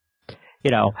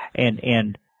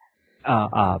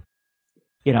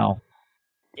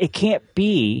 it can't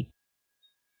be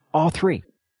all 3.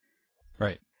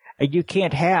 Right. And you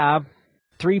can't have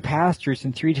 3 pastors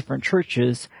in 3 different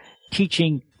churches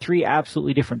teaching 3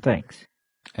 absolutely different things.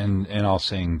 And all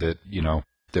saying that,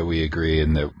 that we agree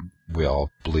and that we all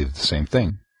believe the same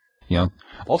thing.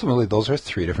 Ultimately those are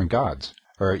 3 different gods.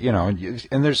 Or,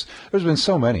 and there's been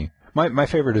so many. My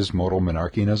favorite is modal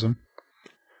monarchianism,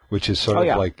 which is sort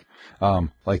of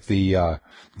like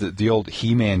the old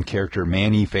He-Man character,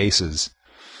 Manny Faces,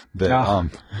 that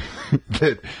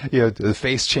the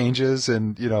face changes,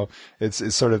 and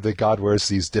it's sort of that God wears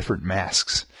these different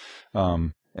masks,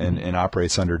 and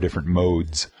operates under different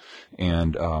modes.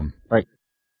 And right.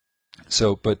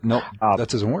 So, but no, that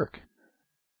doesn't work.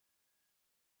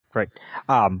 Right.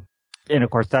 And of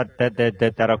course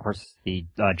that of course the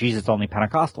Jesus only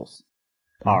Pentecostals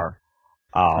are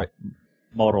right.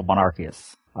 modal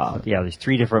monarchists. There's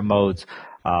 3 different modes,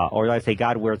 or I say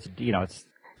God wears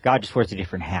God just wears a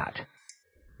different hat.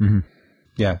 Mm-hmm.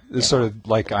 Yeah, it's sort of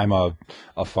like I'm a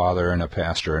father and a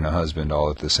pastor and a husband all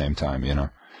at the same time,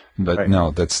 But right.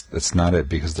 No, that's not it,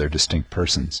 because they're distinct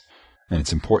persons, and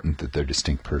it's important that they're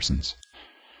distinct persons.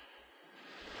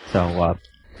 So,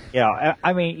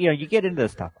 you get into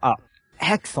this stuff.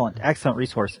 Excellent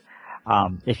resource.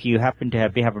 If you happen to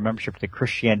have a membership to the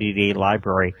Christianity Today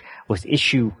Library, was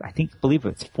issue, I believe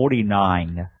it's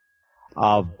 49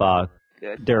 of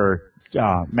their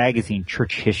magazine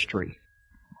Church History.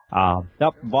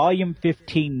 Volume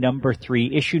 15, number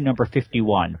 3, issue number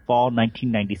 51, fall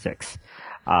 1996.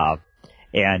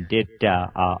 And it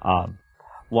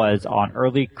was on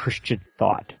early Christian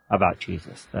thought about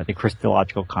Jesus, the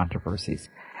Christological controversies.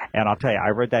 And I'll tell you,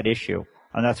 I read that issue,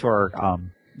 and that's where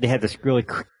they had this really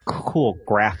cool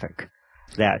graphic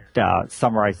that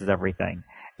summarizes everything.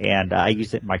 And I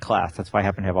use it in my class. That's why I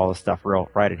happen to have all this stuff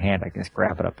right at hand. I can just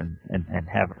grab it up and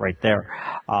have it right there.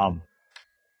 But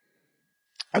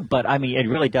I mean, it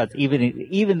really does.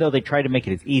 Even though they try to make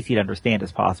it as easy to understand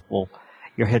as possible,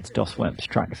 your head still swims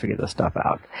trying to figure this stuff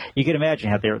out. You can imagine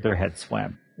how their heads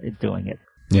swim doing it.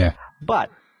 Yeah. But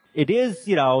it is,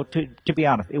 to be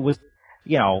honest, it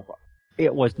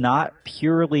was not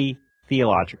purely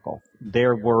theological.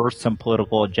 There were some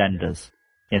political agendas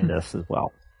in this as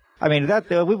well. I mean,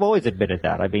 we've always admitted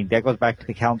that. I mean, that goes back to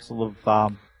the Council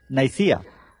of Nicaea,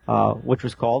 which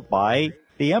was called by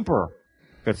the emperor,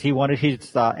 because he wanted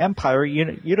his empire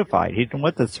unified. He didn't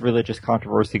want this religious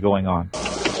controversy going on.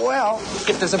 Well,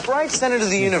 if there's a bright center to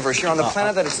the universe, you're on the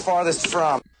planet that it's farthest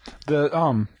from.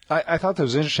 I thought that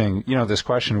was interesting. This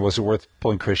question, was it worth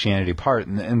pulling Christianity apart?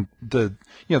 And the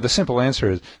simple answer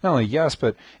is not only yes,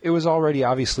 but it was already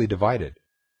obviously divided.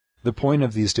 The point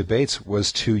of these debates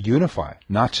was to unify,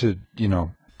 not to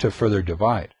further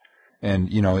divide. And,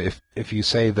 if you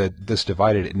say that this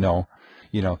divided it, no,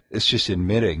 it's just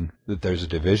admitting that there's a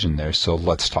division there. So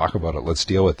let's talk about it. Let's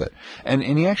deal with it. And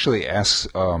he actually asks,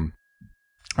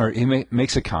 or he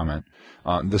makes a comment.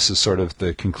 This is sort of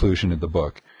the conclusion of the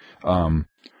book.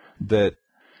 That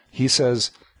he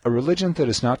says, a religion that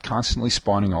is not constantly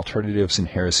spawning alternatives and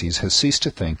heresies has ceased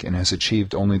to think and has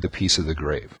achieved only the peace of the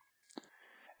grave.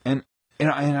 And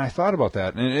I thought about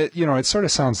that, and it sort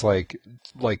of sounds like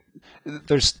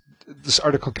there's this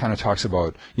article kind of talks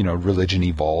about religion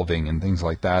evolving and things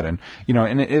like that, and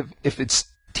and if its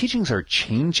teachings are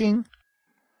changing,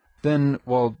 then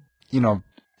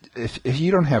if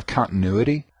you don't have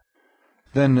continuity,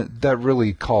 then that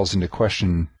really calls into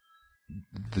question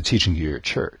the teaching of your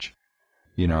church.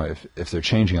 If they're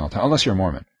changing all the time, unless you're a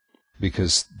Mormon,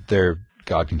 because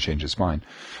God can change his mind.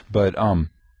 But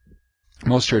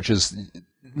most churches,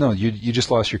 no, you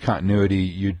just lost your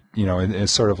continuity.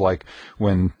 It's sort of like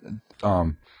when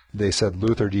they said,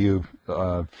 Luther, do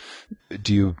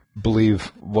you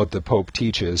believe what the Pope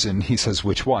teaches? And he says,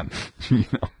 which one?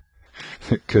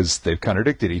 Because they've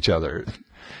contradicted each other.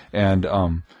 And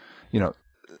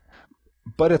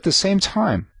but at the same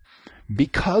time,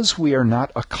 because we are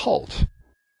not a cult,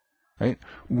 right,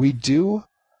 we do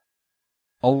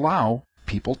allow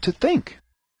people to think,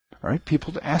 right?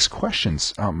 People to ask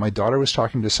questions. My daughter was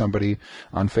talking to somebody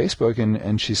on Facebook,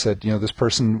 and she said, this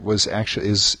person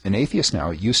is an atheist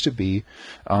now. It used to be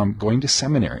going to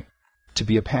seminary to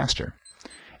be a pastor.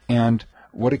 And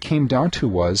what it came down to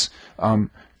was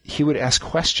he would ask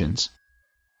questions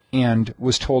and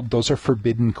was told those are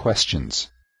forbidden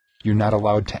questions. You're not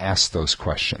allowed to ask those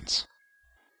questions.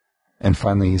 And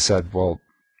finally he said, well,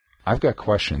 I've got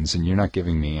questions and you're not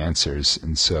giving me answers,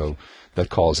 and so that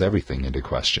calls everything into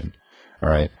question. All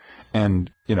right?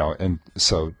 And, and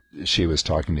so she was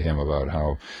talking to him about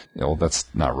how, that's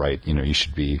not right. You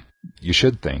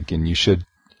should think, and you should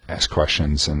ask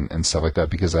questions and stuff like that,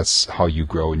 because that's how you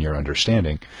grow in your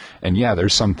understanding. And yeah,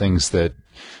 there's some things that,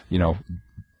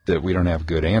 that we don't have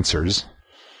good answers.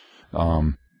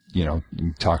 You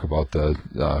talk about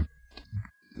the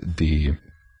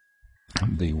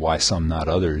why some not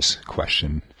others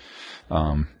question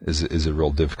is a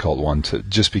real difficult one to,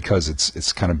 just because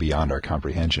it's kind of beyond our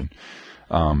comprehension,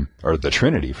 or the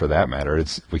Trinity for that matter.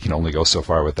 We can only go so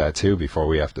far with that too before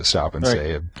we have to stop and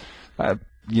say, I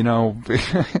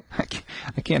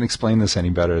can't explain this any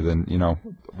better than,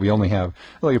 we only have,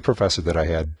 like a professor that I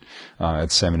had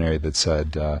at seminary that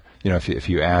said, if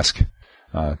you ask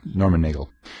Norman Nagel,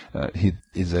 he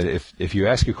said if you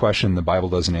ask a question the Bible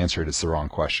doesn't answer it, it's the wrong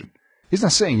question. He's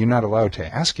not saying you're not allowed to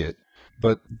ask it,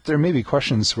 but there may be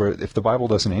questions where if the Bible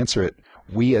doesn't answer it,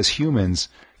 we as humans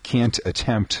can't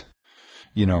attempt,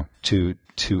 to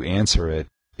answer it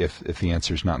if the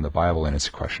answer is not in the Bible and it's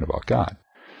a question about God.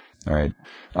 All right.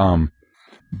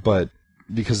 But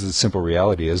because the simple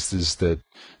reality is that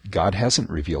God hasn't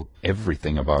revealed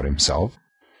everything about himself.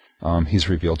 He's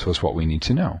revealed to us what we need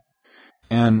to know.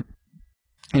 And,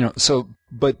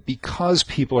 but because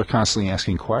people are constantly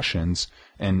asking questions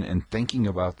and thinking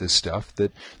about this stuff,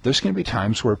 that there's going to be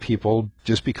times where people,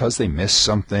 just because they miss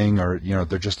something, or,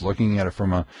 they're just looking at it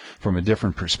from a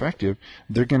different perspective,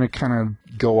 they're going to kind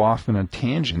of go off in a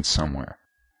tangent somewhere,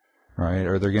 right?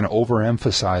 Or they're going to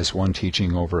overemphasize one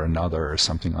teaching over another or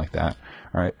something like that,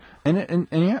 right? And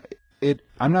yeah,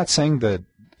 I'm not saying that,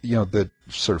 that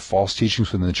sort of false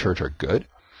teachings within the church are good,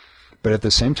 but at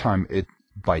the same time,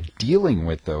 by dealing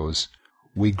with those,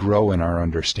 we grow in our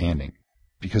understanding.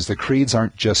 Because the creeds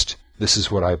aren't just, this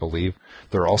is what I believe,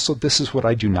 they're also, this is what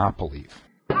I do not believe.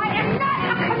 I am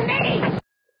not a committee!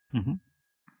 Mm-hmm.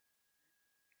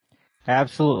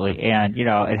 Absolutely. And,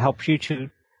 it helps you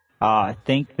to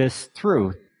think this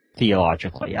through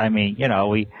theologically. I mean,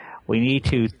 we need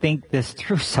to think this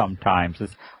through sometimes.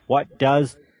 It's, what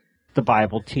does the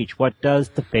Bible teach? What does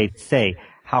the faith say?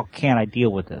 How can I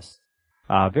deal with this?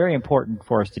 Very important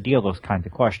for us to deal those kinds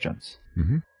of questions.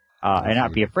 Mm-hmm. And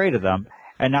not be afraid of them.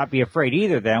 And not be afraid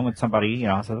either then when somebody,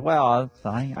 says, well,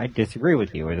 I disagree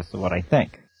with you, or this is what I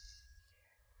think.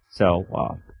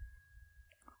 So,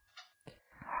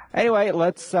 anyway,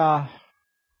 let's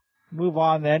move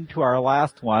on then to our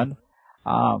last one.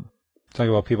 Talk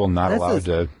about people not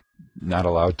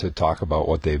allowed to talk about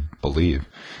what they believe.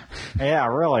 Yeah,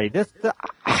 really.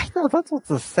 I know that's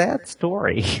what's a sad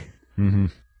story. Mm-hmm.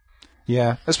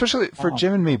 Yeah, especially for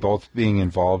Jim and me both being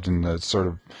involved in the sort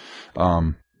of,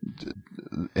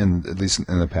 in at least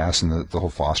in the past, in the whole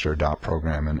foster adopt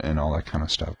program and all that kind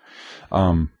of stuff.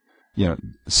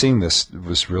 Seeing this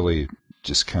was really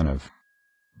just kind of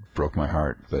broke my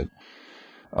heart. But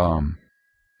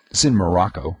it's in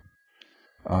Morocco.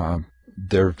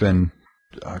 There have been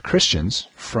Christians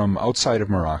from outside of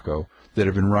Morocco that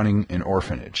have been running an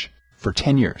orphanage for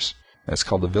 10 years. It's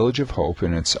called the Village of Hope,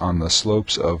 and it's on the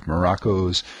slopes of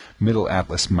Morocco's Middle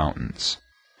Atlas Mountains.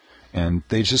 And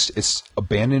it's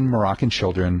abandoned Moroccan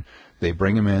children. They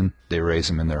bring them in, they raise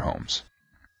them in their homes.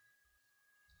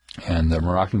 And the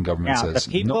Moroccan government says,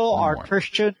 the people no are more.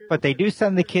 Christian, but they do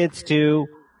send the kids to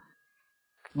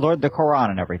learn the Quran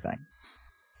and everything.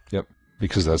 Yep,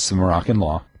 because that's the Moroccan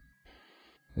law.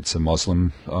 It's a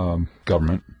Muslim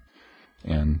government,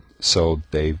 and so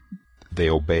they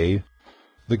obey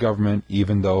the government,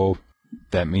 even though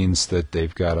that means that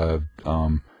they've got to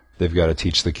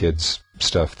teach the kids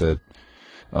stuff that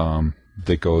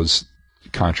goes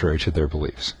contrary to their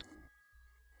beliefs.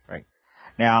 Right.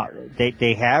 Now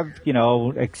they have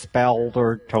expelled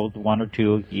or told one or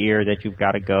two a year that you've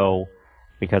got to go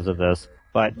because of this.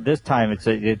 But this time,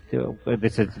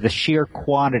 the sheer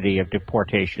quantity of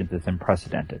deportations is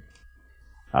unprecedented.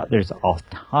 There's a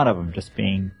ton of them just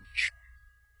being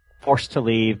forced to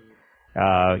leave.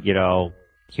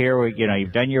 Here,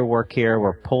 you've done your work here.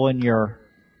 We're pulling your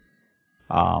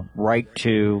right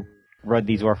to run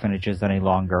these orphanages any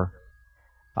longer.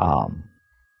 And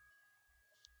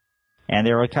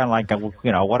they were kind of like,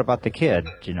 what about the kid?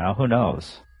 Who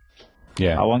knows?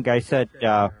 Yeah. One guy said,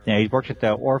 he worked at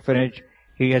the orphanage.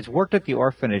 He has worked at the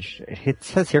orphanage, it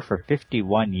says here, for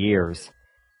 51 years.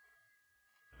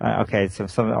 Okay, so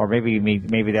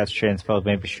maybe that's transposed,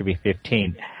 maybe it should be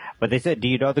 15. But they said, do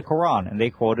you know the Quran? And they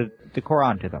quoted the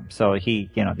Quran to them. So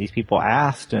these people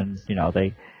asked, and,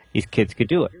 these kids could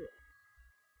do it.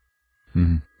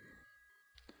 Mm-hmm.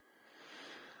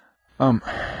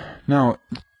 Now,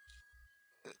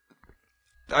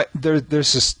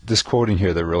 there's this quote in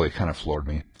here that really kind of floored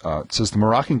me. It says, the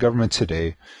Moroccan government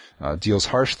today deals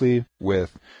harshly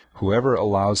with whoever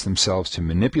allows themselves to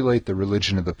manipulate the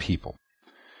religion of the people.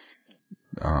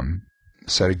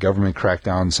 Cited government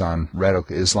crackdowns on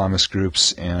radical Islamist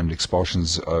groups and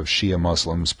expulsions of Shia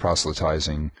Muslims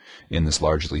proselytizing in this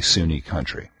largely Sunni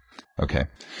country. Okay.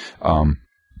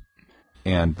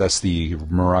 And that's the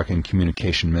Moroccan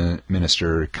communication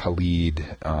minister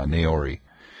Khalid Naori.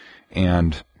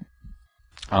 And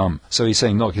so he's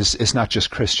saying, look, it's not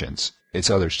just Christians, it's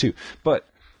others too. But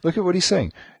look at what he's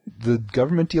saying. The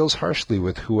government deals harshly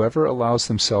with whoever allows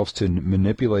themselves to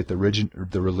manipulate the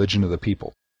religion of the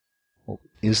people. Well,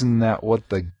 isn't that what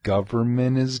the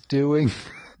government is doing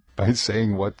by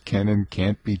saying what can and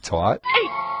can't be taught?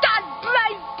 Brilliant!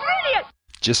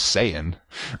 Just saying.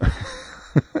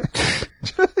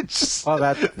 That's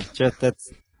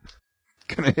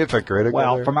kind of hypocritical.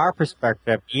 Well, there. From our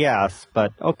perspective, yes,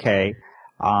 but okay.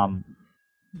 But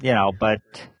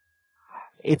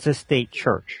it's a state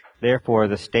church. Therefore,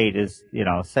 the state is,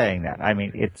 saying that. I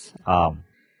mean, it's,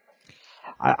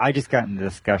 I just got in a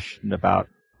discussion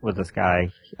with this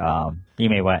guy, you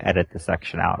may want to edit this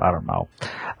section out, I don't know,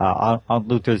 on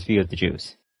Luther's view of the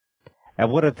Jews.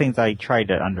 And one of the things I tried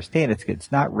to understand is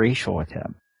it's not racial with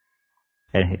him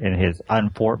in his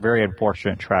very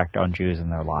unfortunate tract on Jews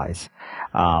and their lies.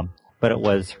 But it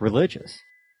was religious.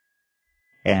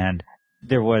 And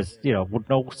there was,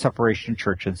 no separation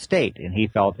church and state. And he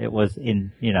felt it was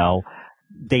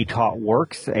they taught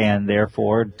works, and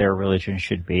therefore their religion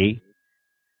should be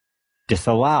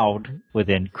disallowed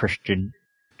within Christian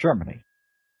Germany.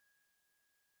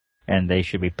 And they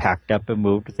should be packed up and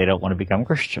moved if they don't want to become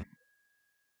Christian.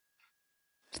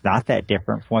 It's not that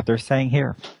different from what they're saying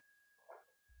here.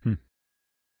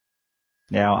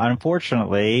 Now,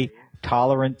 unfortunately,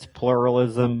 tolerance,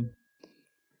 pluralism,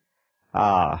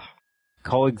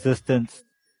 coexistence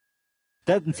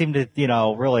doesn't seem to,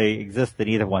 really exist in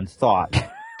either one's thought.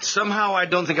 Somehow I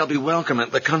don't think I'll be welcome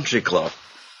at the country club.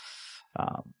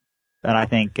 And I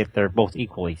think they're both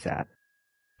equally sad.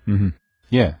 Mm-hmm.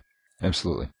 Yeah,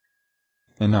 absolutely.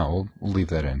 And no, we'll leave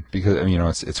that in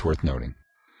because it's worth noting.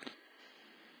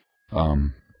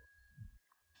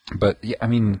 But yeah,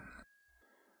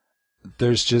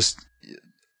 there's just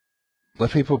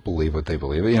let people believe what they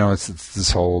believe. It's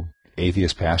this whole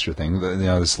atheist pastor thing.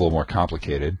 It's a little more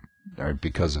complicated, right,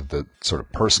 because of the sort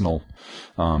of personal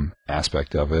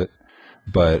aspect of it.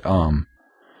 But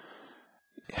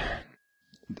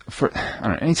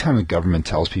anytime the government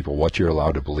tells people what you're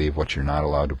allowed to believe, what you're not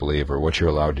allowed to believe, or what you're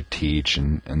allowed to teach,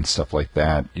 and stuff like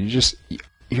that,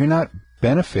 you're not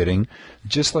benefiting,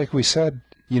 just like we said,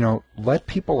 let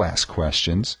people ask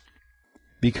questions,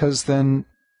 because then,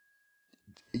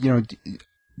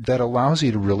 that allows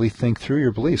you to really think through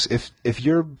your beliefs. If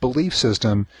your belief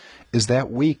system is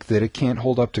that weak that it can't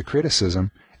hold up to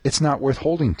criticism, it's not worth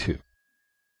holding to.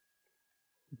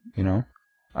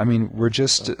 I mean, we're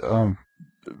just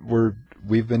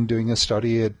we've been doing a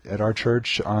study at our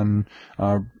church on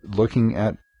looking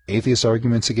at atheist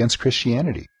arguments against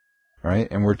Christianity, right?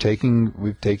 And we've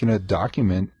taken a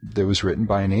document that was written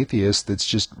by an atheist that's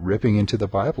just ripping into the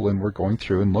Bible, and we're going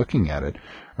through and looking at it,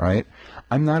 right?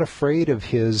 I'm not afraid of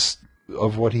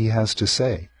what he has to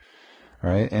say,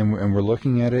 right? And we're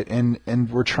looking at it, and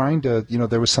we're trying to,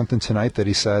 there was something tonight that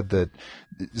he said that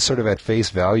sort of at face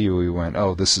value we went,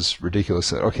 oh, this is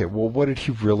ridiculous. Okay, well, what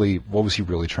was he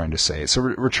really trying to say? So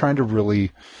we're trying to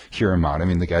really hear him out. I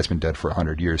mean, the guy's been dead for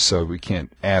 100 years, so we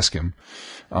can't ask him.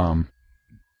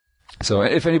 So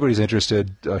if anybody's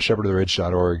interested,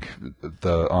 shepherdoftheridge.org,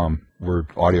 we're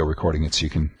audio recording it so you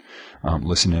can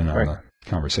listen in on the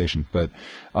conversation. But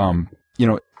bring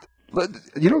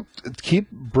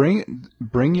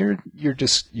your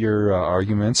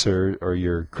arguments or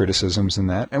your criticisms in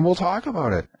that, and we'll talk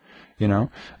about it.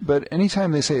 But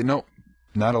anytime they say no,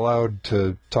 not allowed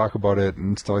to talk about it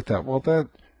and stuff like that, well, that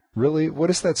really, what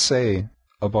does that say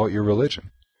about your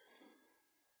religion?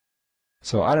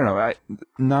 So I don't know.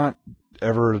 Not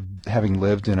ever having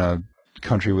lived in a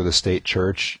country with a state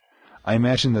church, I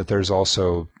imagine that there's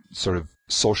also sort of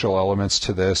social elements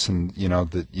to this, and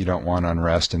that you don't want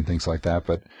unrest and things like that.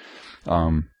 But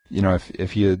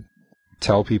if you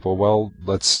tell people, well,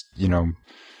 let's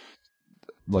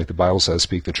like the Bible says,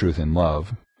 speak the truth in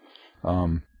love,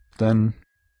 then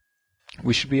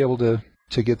we should be able to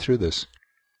get through this.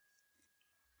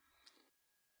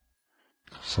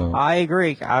 So I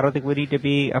agree. I don't think we need to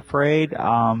be afraid,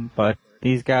 but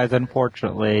these guys,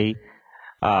 unfortunately,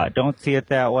 don't see it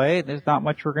that way. There's not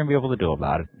much we're going to be able to do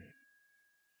about it,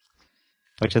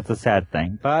 which is a sad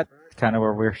thing, but it's kind of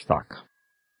where we're stuck.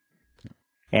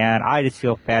 And I just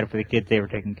feel bad for the kids they were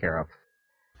taking care of.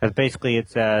 Because basically it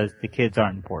says the kids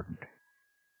aren't important.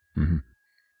 Mm-hmm.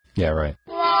 Yeah, right.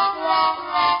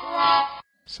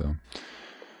 So...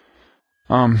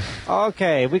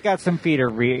 Okay, we got some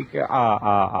feedback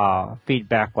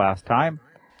last time,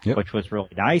 which was really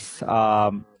nice.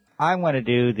 I'm going to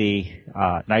do the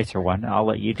nicer one. I'll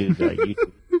let you do the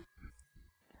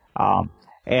YouTube.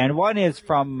 And one is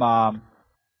from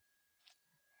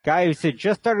guy who said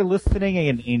just started listening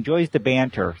and he enjoys the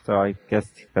banter. So I guess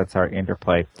that's our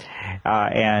interplay.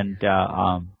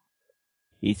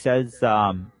 He says.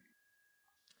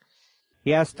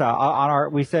 He asked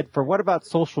we said, for what about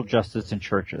social justice in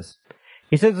churches?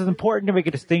 He says it's important to make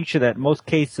a distinction that in most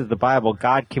cases of the Bible,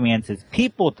 God commands his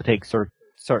people to take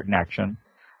certain action,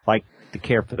 like the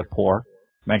care for the poor,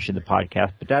 mentioned in the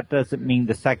podcast, but that doesn't mean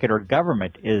the secular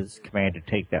government is commanded to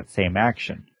take that same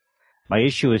action. My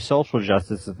issue with social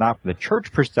justice is not from the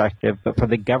church perspective, but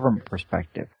from the government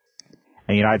perspective.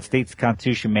 And the United States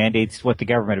Constitution mandates what the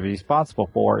government is responsible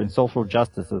for, and social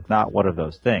justice is not one of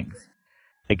those things.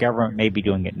 The government may be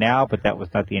doing it now, but that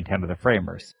was not the intent of the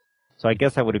framers. So I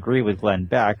guess I would agree with Glenn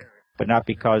Beck, but not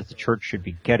because the church should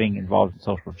be getting involved in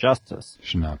social justice.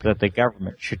 Should not be. That the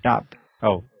government should not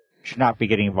be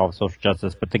getting involved in social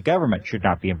justice, but the government should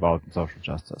not be involved in social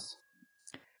justice.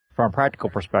 From a practical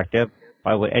perspective,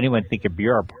 why would anyone think a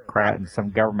bureaucrat in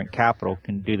some government capital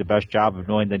can do the best job of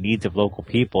knowing the needs of local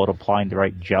people and applying the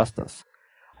right justice?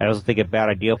 I also think a bad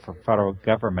idea for federal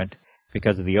government,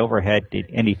 because of the overhead and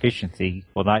inefficiency,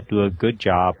 will not do a good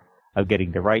job of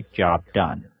getting the right job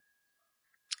done.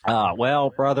 Well,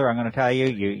 brother, I'm going to tell you,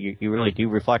 you really do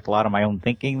reflect a lot of my own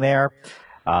thinking there.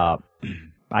 I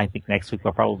think next week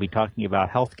we'll probably be talking about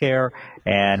healthcare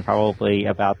and probably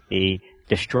about the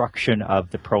destruction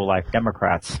of the pro-life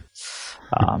Democrats.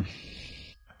 I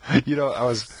was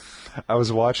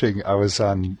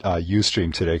on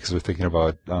Ustream today because we're thinking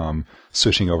about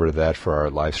switching over to that for our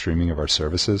live streaming of our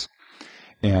services.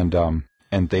 And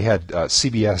they had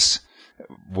CBS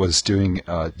was doing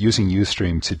using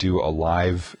Ustream to do a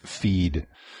live feed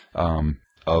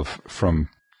from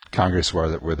Congress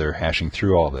where they're hashing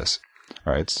through all this.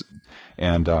 All right,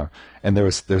 and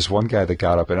there's one guy that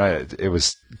got up, and it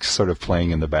was sort of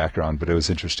playing in the background, but it was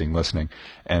interesting listening.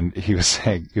 And he was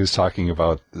talking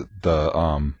about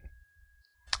the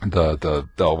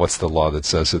what's the law that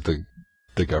says that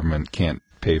the government can't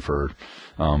pay for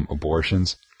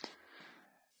abortions.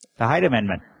 The Hyde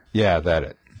Amendment. Yeah,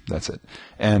 that's it.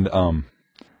 And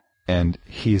And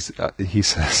he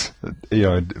says,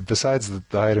 besides the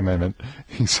Hyde Amendment,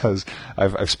 he says,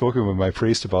 I've spoken with my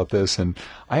priest about this, and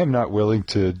I am not willing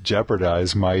to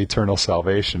jeopardize my eternal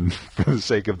salvation for the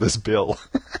sake of this bill.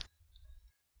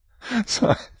 So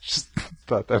I just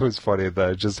thought that was funny that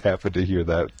I just happened to hear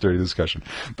that during the discussion.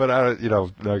 But I'm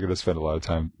not going to spend a lot of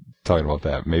time talking about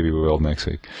that. Maybe we will next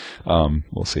week.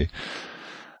 We'll see.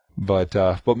 But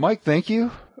Mike, thank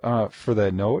you for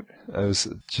that note. It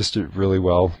was just a really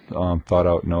well thought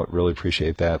out note. Really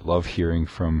appreciate that. Love hearing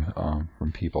from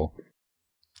people.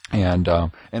 And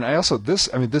I also this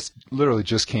literally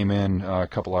just came in a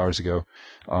couple hours ago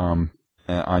on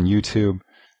YouTube,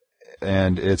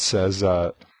 and it says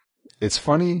it's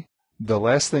funny. The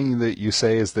last thing that you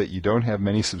say is that you don't have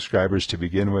many subscribers to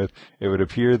begin with. It would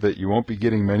appear that you won't be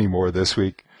getting many more this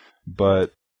week,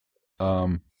 but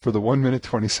for the 1 minute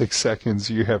 26 seconds,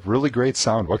 you have really great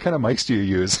sound. What kind of mics do you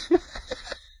use?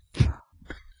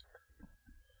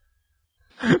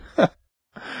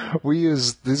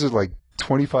 These are like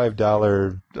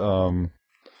 $25,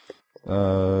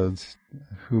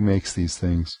 who makes these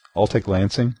things? Altec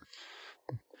Lansing.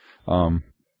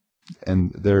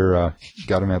 And they're,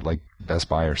 got them at like Best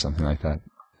Buy or something like that.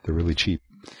 They're really cheap.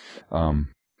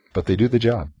 But they do the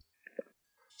job.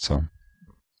 So,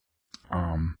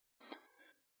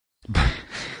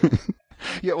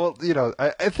 yeah, well,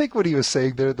 I think what he was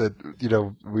saying there that,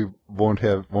 we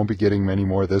won't be getting many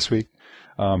more this week.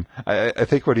 I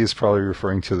think what he's probably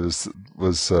referring to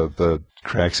was the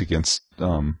cracks against,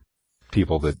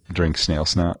 people that drink snail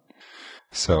snot.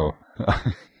 So,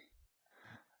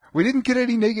 we didn't get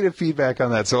any negative feedback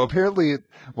on that. So apparently,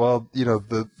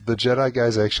 the Jedi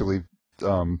guys actually,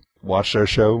 watched our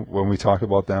show when we talk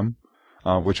about them.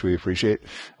 Which we appreciate.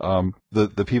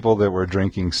 The people that were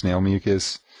drinking snail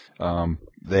mucus,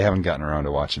 they haven't gotten around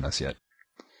to watching us yet.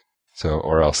 So,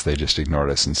 or else they just ignored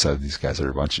us and said these guys are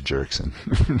a bunch of jerks and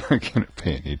we're not going to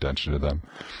pay any attention to them.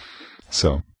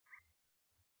 So,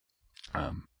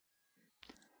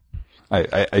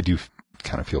 I do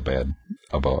kind of feel bad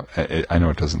about, I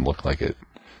know it doesn't look like it,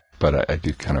 but I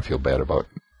do kind of feel bad about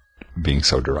being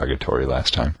so derogatory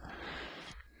last time.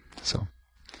 So,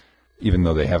 even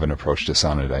though they haven't approached us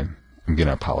on it, I'm going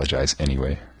to apologize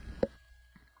anyway.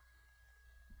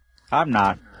 I'm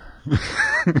not.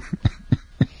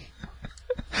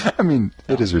 I mean,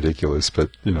 it is ridiculous, but,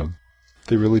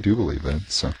 they really do believe that,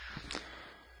 so.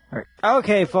 All right.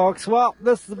 Okay, folks. Well,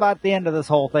 this is about the end of this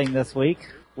whole thing this week.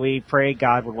 We pray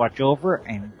God would watch over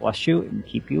and bless you and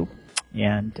keep you.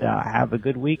 And have a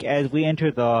good week as we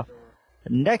enter the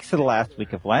next to the last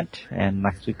week of Lent. And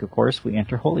next week, of course, we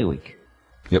enter Holy Week.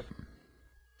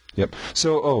 Yep.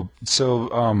 So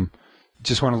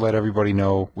just want to let everybody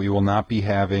know we will not be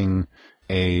having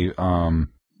during,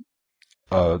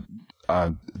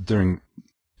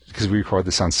 because we record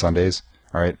this on Sundays,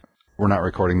 all right? We're not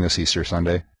recording this Easter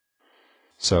Sunday.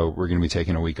 So we're going to be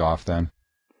taking a week off then.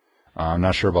 I'm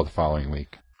not sure about the following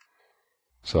week.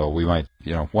 So we might,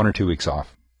 1 or 2 weeks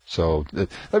off. So that'd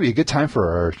be a good time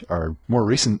for our more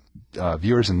recent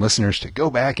viewers and listeners to go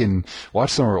back and watch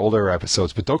some of our older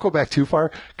episodes, but don't go back too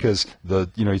far because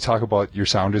you talk about your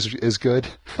sound is good.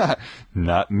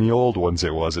 Not in the old ones,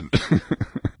 it wasn't.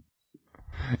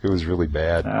 It was really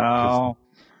bad. Oh,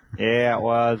 yeah, it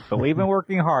was. But we've been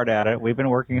working hard at it. We've been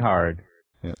working hard.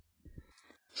 Yeah.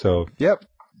 So, yep.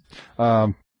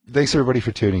 Thanks everybody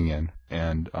for tuning in,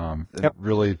 and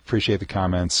really appreciate the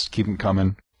comments. Keep them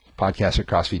coming. Podcast at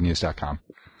CrossFeedNews.com.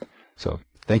 So,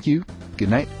 thank you, good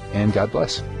night, and God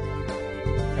bless.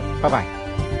 Bye-bye.